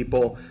terror to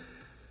people.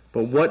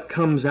 But what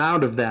comes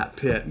out of that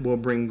pit will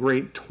bring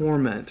great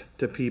torment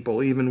to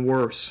people, even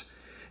worse.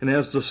 And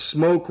as the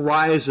smoke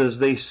rises,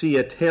 they see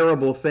a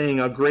terrible thing,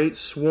 a great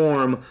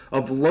swarm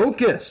of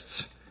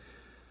locusts.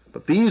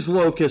 But these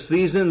locusts,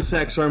 these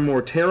insects, are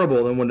more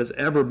terrible than what has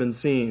ever been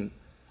seen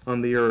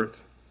on the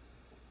earth.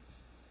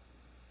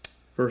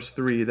 Verse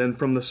 3, then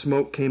from the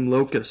smoke came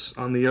locusts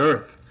on the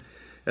earth,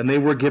 and they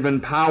were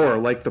given power,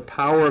 like the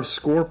power of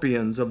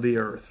scorpions of the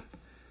earth.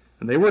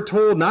 And they were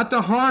told not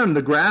to harm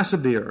the grass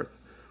of the earth,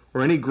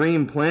 or any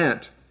green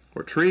plant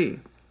or tree,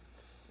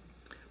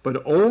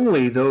 but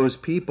only those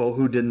people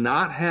who did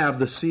not have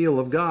the seal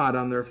of God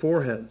on their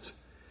foreheads.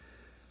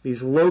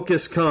 These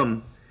locusts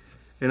come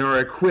and are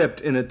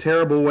equipped in a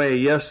terrible way.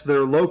 Yes,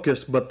 they're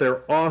locusts, but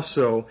they're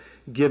also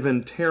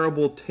given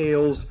terrible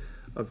tails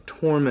of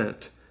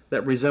torment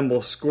that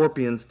resemble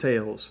scorpions'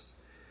 tails.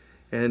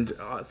 And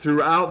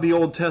throughout the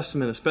Old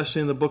Testament,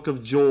 especially in the book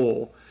of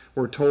Joel,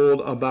 we're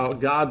told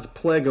about God's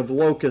plague of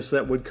locusts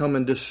that would come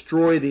and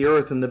destroy the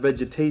earth and the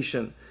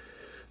vegetation.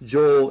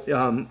 Joel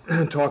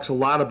talks a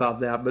lot about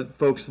that, but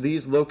folks,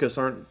 these locusts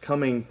aren't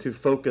coming to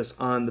focus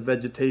on the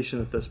vegetation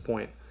at this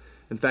point.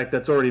 In fact,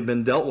 that's already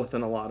been dealt with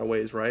in a lot of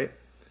ways, right?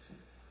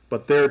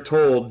 But they're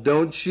told,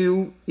 don't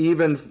you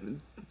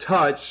even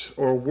touch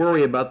or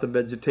worry about the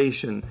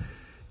vegetation.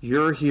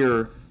 You're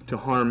here to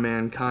harm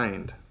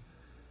mankind,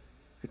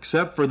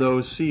 except for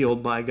those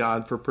sealed by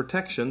God for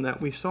protection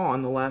that we saw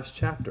in the last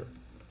chapter.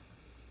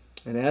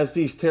 And as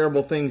these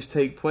terrible things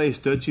take place,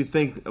 don't you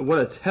think what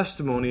a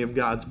testimony of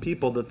God's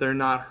people that they're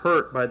not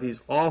hurt by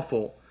these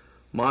awful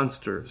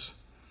monsters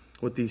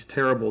with these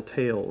terrible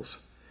tails?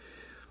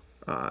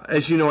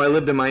 As you know, I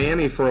lived in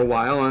Miami for a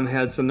while and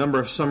had some number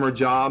of summer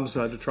jobs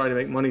to try to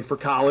make money for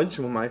college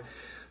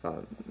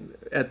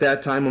at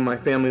that time when my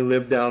family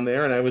lived down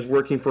there, and I was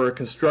working for a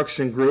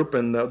construction group,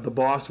 and the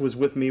boss was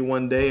with me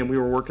one day, and we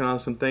were working on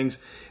some things,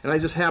 and I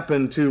just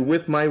happened to,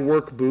 with my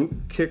work boot,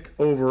 kick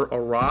over a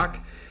rock,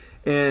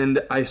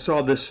 and I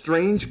saw this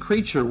strange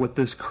creature with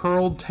this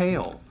curled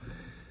tail.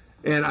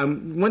 And I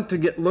went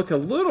to look a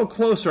little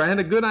closer. I had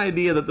a good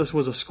idea that this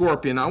was a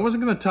scorpion. I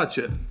wasn't going to touch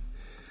it.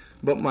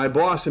 But my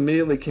boss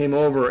immediately came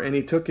over, and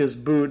he took his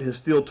boot, his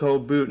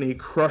steel-toed boot, and he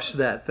crushed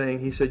that thing.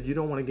 He said, you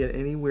don't want to get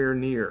anywhere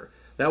near.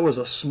 That was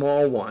a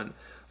small one.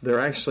 They're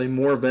actually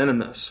more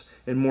venomous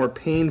and more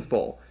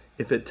painful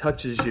if it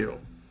touches you.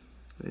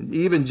 And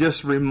even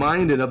just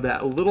reminded of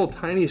that little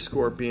tiny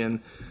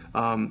scorpion,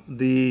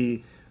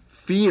 the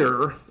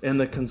fear and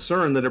the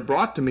concern that it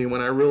brought to me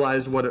when I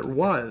realized what it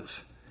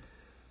was.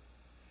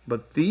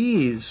 But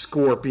these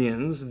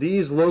scorpions,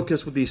 these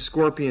locusts with these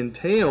scorpion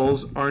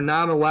tails, are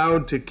not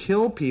allowed to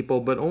kill people,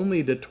 but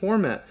only to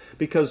torment.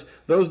 Because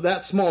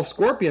that small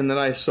scorpion that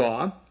I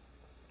saw,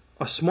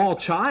 a small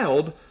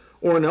child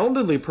or an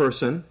elderly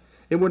person,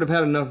 it would have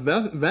had enough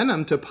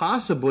venom to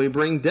possibly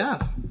bring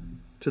death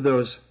to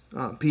those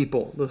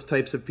people, those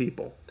types of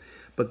people.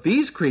 But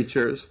these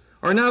creatures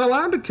are not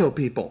allowed to kill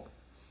people.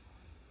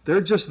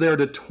 They're just there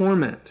to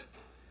torment.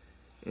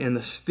 And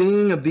the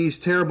sting of these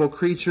terrible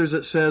creatures,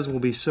 it says, will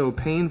be so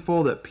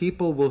painful that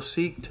people will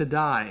seek to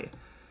die.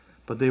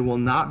 But they will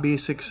not be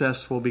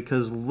successful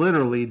because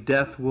literally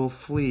death will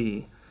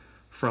flee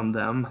from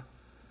them.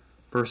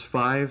 Verse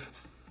 5,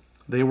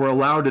 they were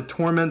allowed to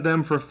torment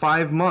them for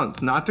 5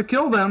 months, not to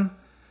kill them,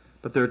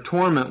 but their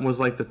torment was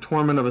like the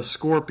torment of a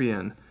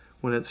scorpion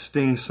when it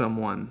stings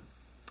someone.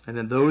 And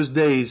in those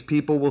days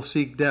people will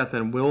seek death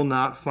and will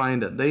not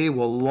find it. They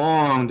will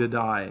long to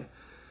die,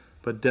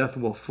 but death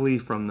will flee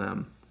from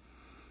them.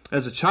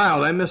 As a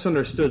child, I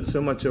misunderstood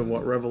so much of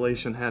what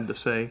Revelation had to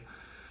say.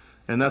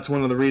 And that's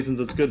one of the reasons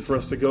it's good for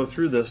us to go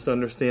through this, to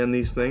understand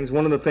these things.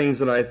 One of the things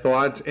that I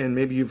thought, and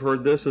maybe you've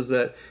heard this, is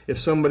that if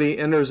somebody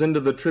enters into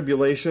the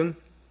tribulation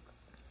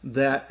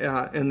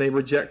and they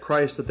reject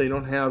Christ, that they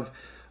don't have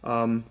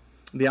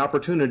the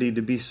opportunity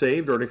to be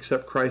saved or to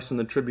accept Christ in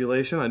the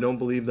tribulation. I don't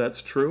believe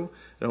that's true.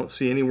 I don't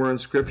see anywhere in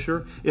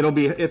Scripture. It'll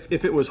be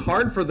if it was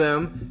hard for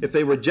them, if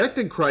they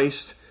rejected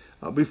Christ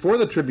before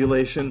the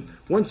tribulation,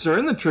 once they're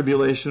in the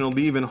tribulation, it'll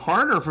be even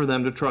harder for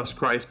them to trust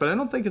Christ. But I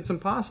don't think it's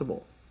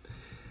impossible.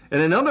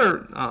 And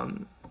another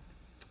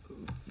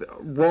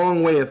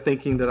wrong way of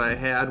thinking that I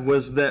had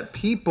was that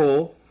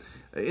people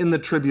in the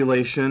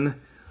tribulation,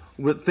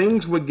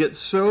 things would get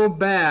so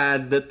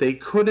bad that they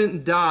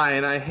couldn't die.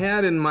 And I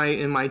had in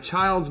my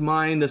child's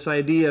mind this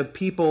idea of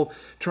people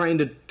trying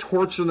to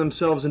torture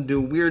themselves and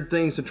do weird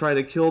things to try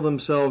to kill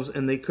themselves,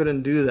 and they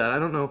couldn't do that. I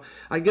don't know.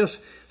 I guess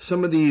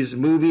some of these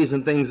movies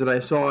and things that I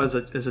saw as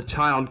a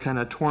child kind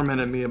of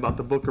tormented me about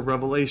the book of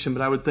Revelation,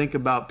 but I would think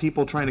about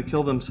people trying to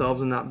kill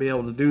themselves and not be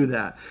able to do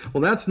that.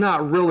 Well, that's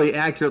not really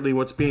accurately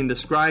what's being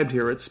described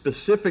here. It's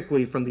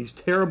specifically from these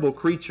terrible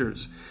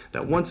creatures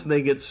that once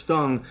they get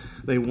stung,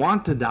 they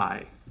want to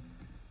die,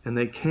 and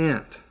they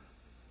can't.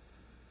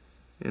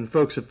 And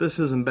folks, if this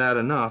isn't bad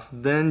enough,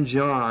 then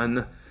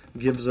John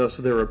gives us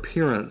their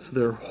appearance,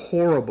 their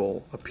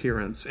horrible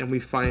appearance, and we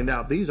find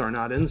out these are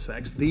not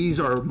insects. These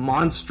are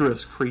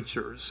monstrous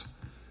creatures.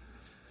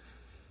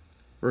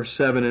 Verse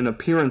 7, in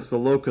appearance the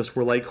locusts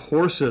were like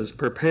horses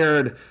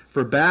prepared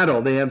for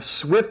battle. They have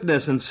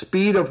swiftness and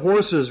speed of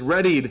horses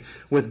readied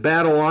with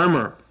battle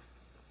armor.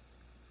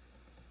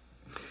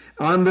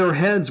 On their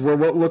heads were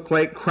what looked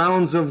like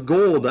crowns of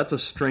gold. That's a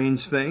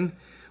strange thing.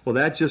 Well,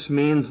 that just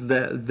means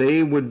that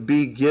they would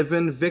be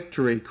given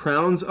victory,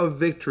 crowns of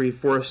victory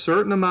for a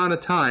certain amount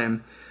of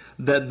time,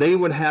 that they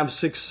would have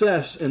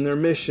success in their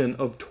mission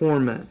of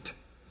torment.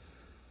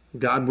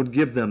 God would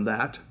give them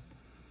that.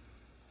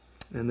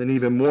 And then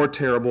even more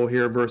terrible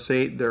here, verse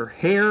 8, their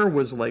hair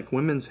was like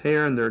women's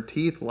hair and their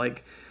teeth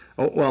like,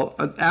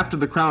 after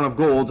the crown of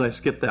gold, I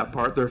skipped that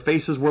part, their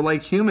faces were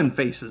like human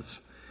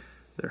faces.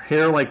 Their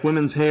hair like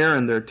women's hair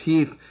and their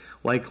teeth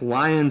like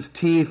lions'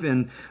 teeth.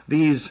 And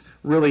these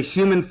really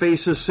human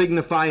faces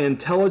signify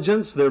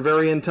intelligence. They're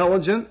very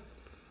intelligent,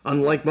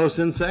 unlike most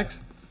insects.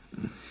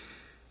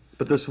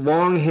 But this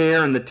long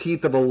hair and the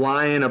teeth of a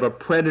lion, of a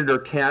predator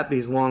cat,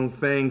 these long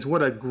fangs,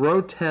 what a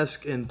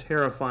grotesque and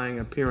terrifying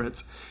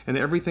appearance. And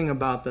everything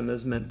about them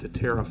is meant to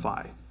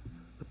terrify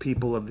the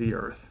people of the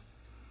earth.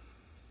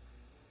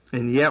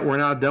 And yet we're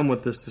not done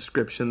with this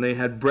description. They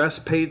had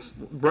breastplates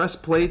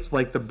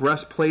like the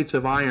breastplates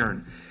of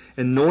iron.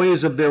 And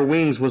noise of their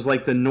wings was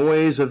like the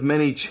noise of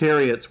many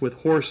chariots with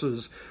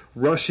horses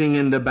rushing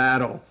into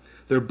battle.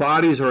 Their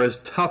bodies are as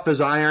tough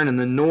as iron, and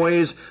the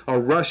noise, a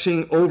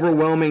rushing,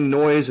 overwhelming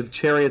noise of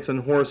chariots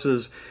and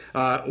horses.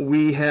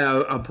 We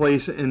have a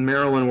place in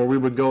Maryland where we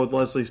would go with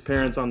Leslie's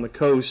parents on the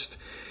coast,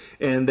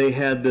 and they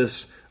had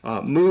this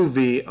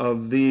movie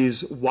of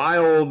these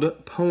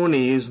wild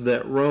ponies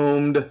that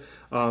roamed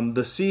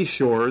the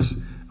seashores,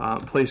 a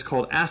place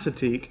called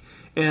Assateague,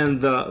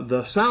 and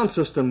the sound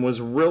system was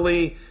a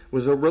really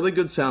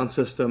good sound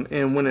system.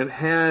 And when it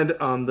had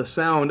the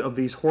sound of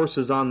these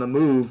horses on the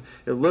move,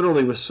 it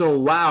literally was so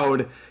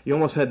loud you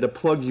almost had to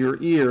plug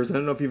your ears. I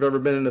don't know if you've ever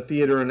been in a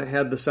theater and it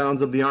had the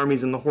sounds of the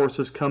armies and the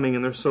horses coming,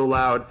 and they're so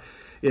loud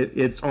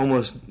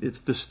it's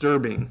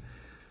disturbing.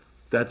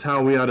 That's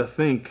how we ought to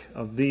think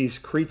of these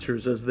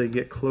creatures as they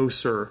get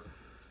closer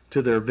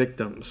to their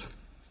victims.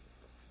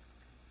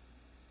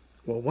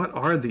 Well, what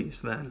are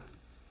these then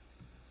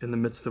in the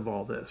midst of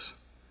all this?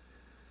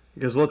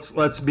 Because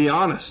let's be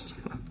honest,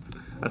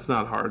 that's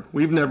not hard.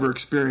 We've never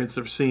experienced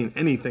or seen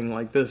anything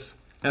like this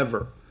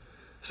ever.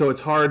 So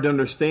it's hard to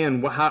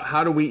understand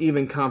how do we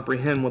even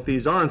comprehend what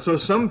these are. And so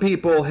some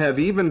people have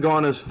even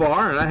gone as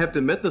far, and I have to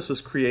admit this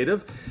is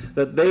creative,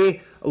 that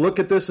they look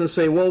at this and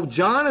say, well,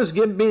 John is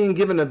being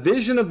given a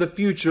vision of the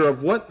future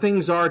of what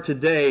things are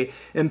today,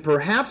 and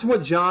perhaps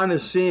what John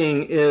is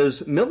seeing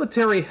is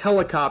military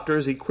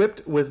helicopters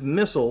equipped with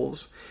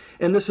missiles,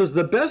 and this is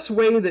the best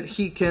way that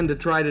he can to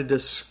try to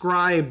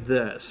describe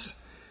this.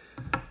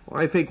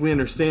 Well, I think we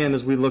understand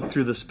as we look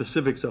through the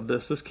specifics of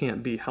this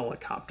can't be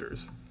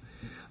helicopters.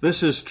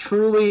 This is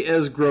truly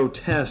as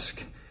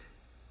grotesque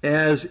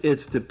as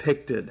it's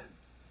depicted.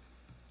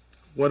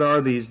 What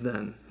are these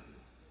then?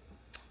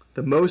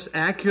 The most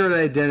accurate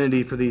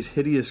identity for these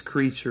hideous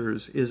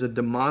creatures is a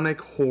demonic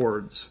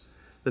hordes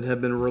that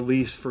have been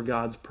released for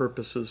God's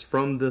purposes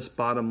from this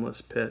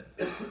bottomless pit.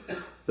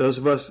 Those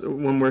of us,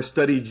 when we're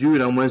studying Jude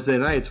on Wednesday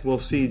nights, we'll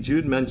see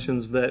Jude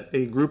mentions that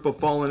a group of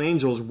fallen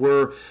angels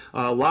were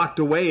locked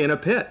away in a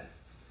pit.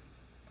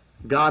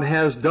 God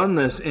has done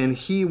this, and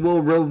he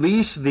will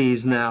release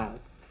these now.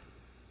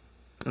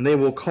 And they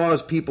will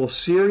cause people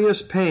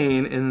serious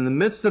pain. And in the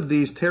midst of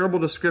these terrible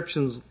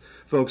descriptions,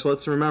 folks,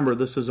 let's remember,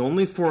 this is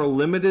only for a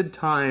limited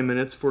time, and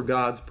it's for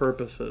God's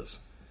purposes.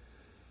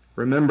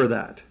 Remember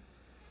that.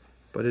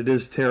 But it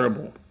is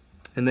terrible.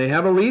 And they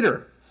have a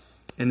leader,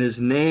 and his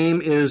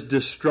name is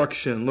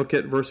Destruction. Look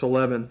at verse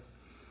 11.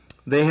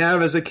 They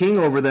have as a king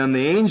over them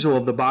the angel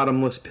of the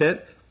bottomless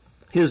pit.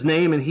 His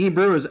name in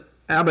Hebrew is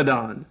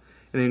Abaddon,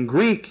 and in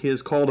Greek he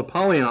is called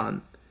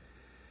Apollyon.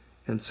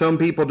 And some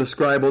people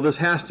describe, well, this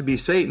has to be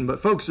Satan.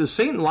 But folks, is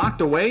Satan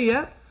locked away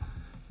yet?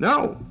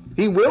 No,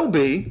 he will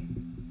be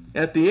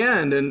at the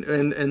end,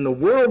 and the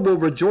world will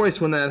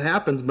rejoice when that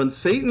happens. But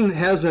Satan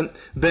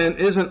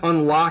isn't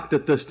unlocked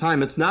at this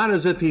time. It's not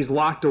as if he's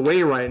locked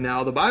away right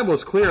now. The Bible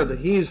is clear that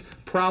he's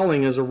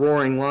prowling as a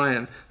roaring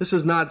lion. This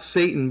is not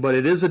Satan, but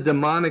it is a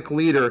demonic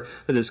leader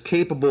that is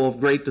capable of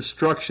great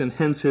destruction,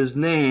 hence his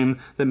name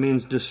that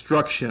means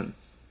destruction.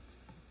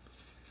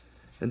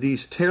 And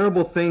these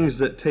terrible things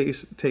that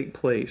take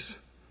place.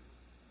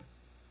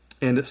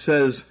 And it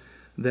says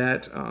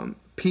that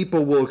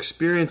people will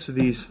experience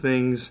these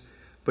things.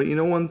 But you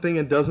know one thing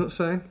it doesn't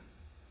say?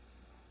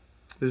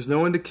 There's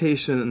no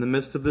indication in the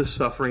midst of this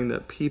suffering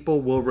that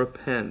people will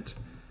repent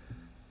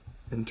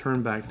and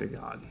turn back to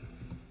God.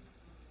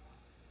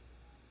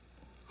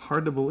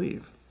 Hard to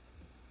believe.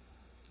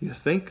 You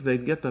think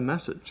they'd get the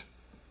message.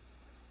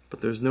 But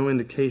there's no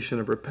indication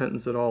of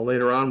repentance at all.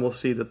 Later on we'll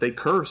see that they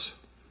curse.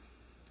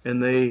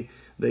 And they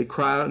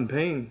cry out in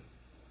pain,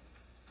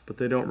 but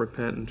they don't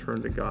repent and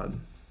turn to God.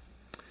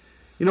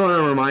 You know what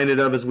I'm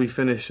reminded of as we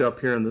finish up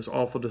here in this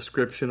awful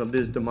description of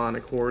these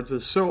demonic hordes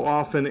is so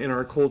often in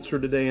our culture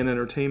today, in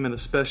entertainment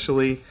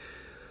especially,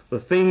 the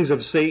things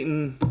of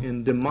Satan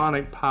and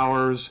demonic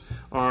powers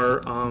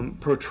are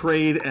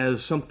portrayed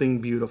as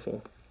something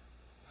beautiful.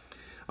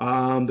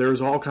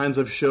 There's all kinds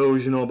of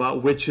shows,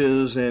 about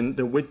witches and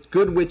the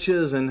good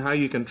witches and how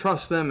you can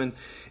trust them, and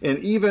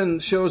even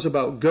shows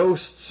about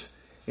ghosts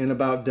and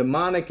about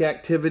demonic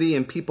activity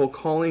and people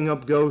calling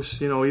up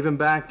ghosts, even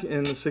back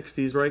in the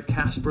 60s, right?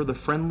 Casper the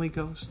Friendly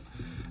Ghost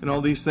and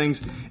all these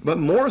things. But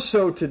more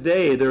so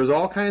today, there's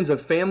all kinds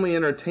of family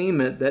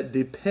entertainment that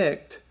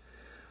depict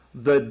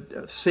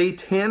the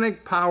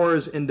satanic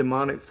powers and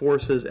demonic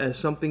forces as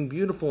something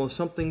beautiful and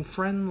something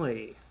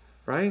friendly,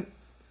 right?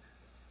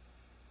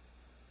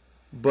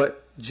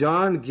 But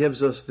John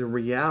gives us the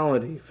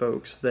reality,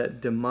 folks, that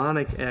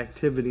demonic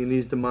activity and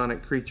these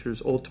demonic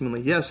creatures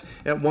ultimately, yes,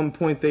 at one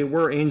point they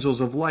were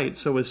angels of light,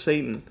 so is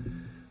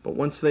Satan. But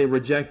once they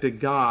rejected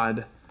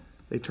God,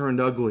 they turned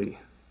ugly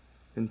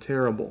and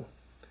terrible.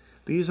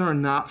 These are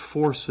not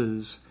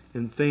forces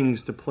and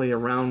things to play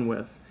around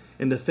with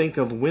and to think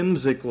of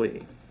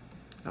whimsically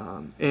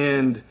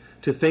and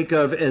to think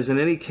of as in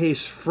any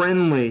case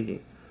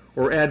friendly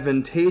or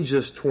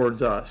advantageous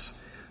towards us.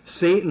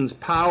 Satan's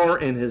power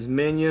and his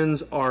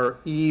minions are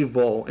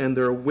evil, and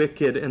they're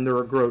wicked, and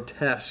they're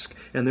grotesque,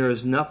 and there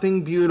is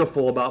nothing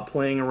beautiful about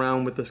playing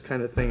around with this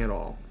kind of thing at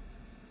all.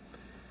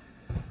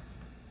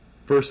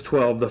 Verse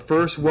 12, the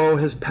first woe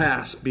has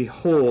passed.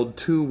 Behold,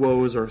 2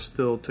 woes are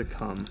still to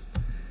come.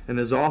 And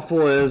as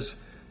awful as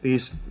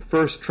these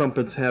first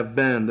trumpets have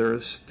been, there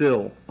is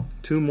still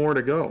 2 more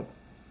to go.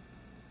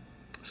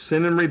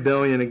 Sin and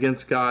rebellion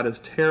against God is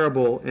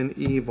terrible and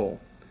evil,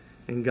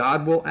 and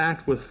God will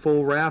act with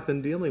full wrath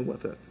in dealing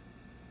with it.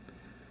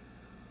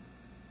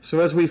 So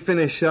as we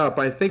finish up,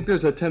 I think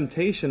there's a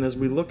temptation as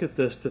we look at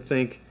this to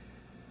think,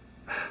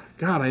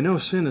 God, I know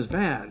sin is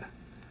bad,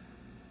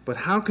 but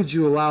how could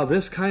you allow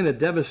this kind of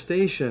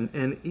devastation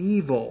and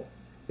evil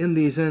in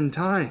these end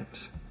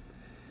times?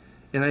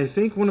 And I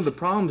think one of the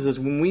problems is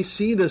when we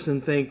see this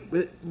and think,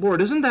 Lord,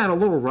 isn't that a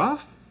little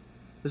rough?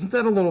 Isn't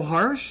that a little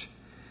harsh?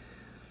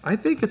 I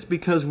think it's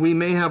because we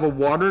may have a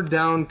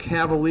watered-down,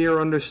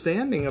 cavalier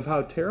understanding of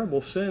how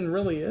terrible sin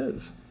really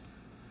is.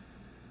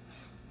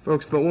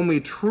 Folks, but when we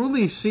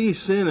truly see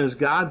sin as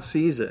God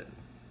sees it,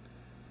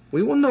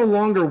 we will no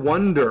longer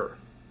wonder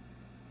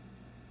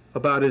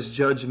about his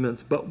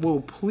judgments, but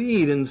will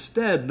plead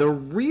instead. The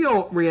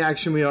real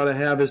reaction we ought to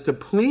have is to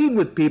plead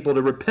with people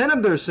to repent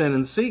of their sin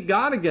and seek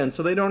God again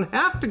so they don't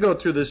have to go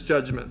through this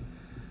judgment.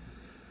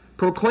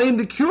 Proclaim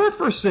the cure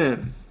for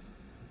sin,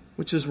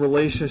 which is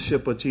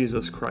relationship with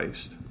Jesus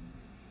Christ.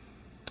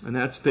 And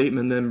that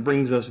statement then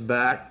brings us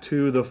back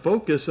to the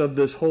focus of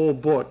this whole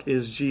book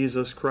is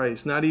Jesus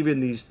Christ. Not even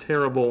these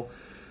terrible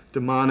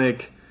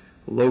demonic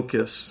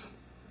locusts.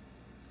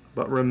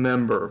 But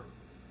remember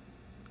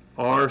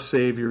our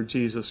Savior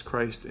Jesus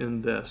Christ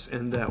in this,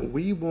 and that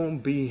we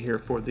won't be here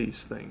for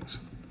these things.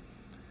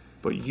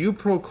 But you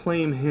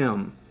proclaim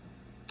him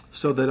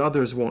so that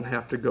others won't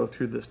have to go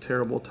through this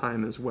terrible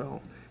time as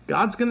well.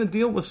 God's going to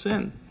deal with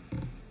sin.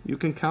 You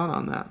can count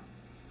on that.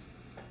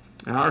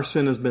 And our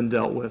sin has been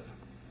dealt with.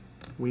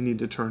 We need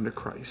to turn to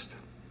Christ.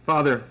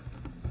 Father,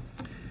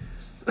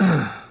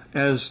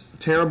 as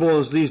terrible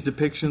as these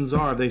depictions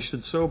are, they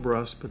should sober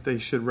us, but they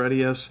should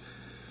ready us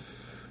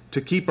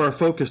to keep our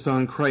focus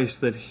on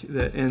Christ.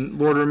 And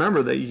Lord,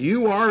 remember that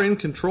you are in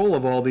control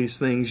of all these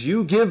things.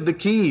 You give the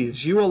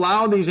keys. You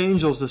allow these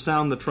angels to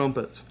sound the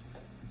trumpets.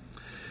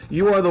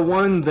 You are the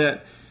one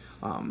that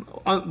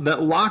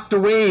locked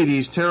away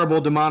these terrible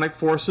demonic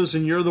forces,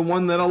 and you're the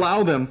one that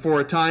allowed them for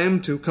a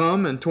time to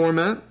come and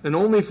torment, and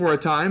only for a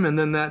time, and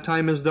then that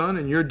time is done,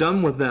 and you're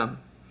done with them.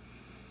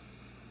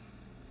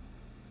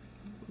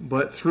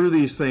 But through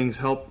these things,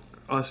 help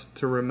us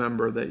to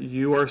remember that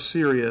you are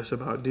serious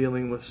about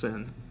dealing with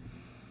sin,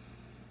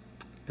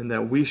 and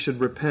that we should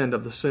repent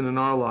of the sin in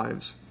our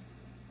lives,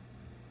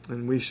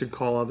 and we should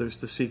call others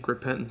to seek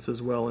repentance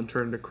as well and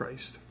turn to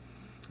Christ.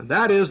 And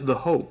that is the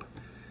hope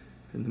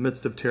in the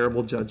midst of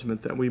terrible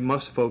judgment that we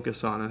must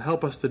focus on, and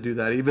help us to do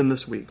that even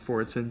this week.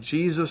 For it's in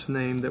Jesus'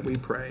 name that we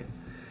pray.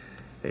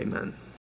 Amen.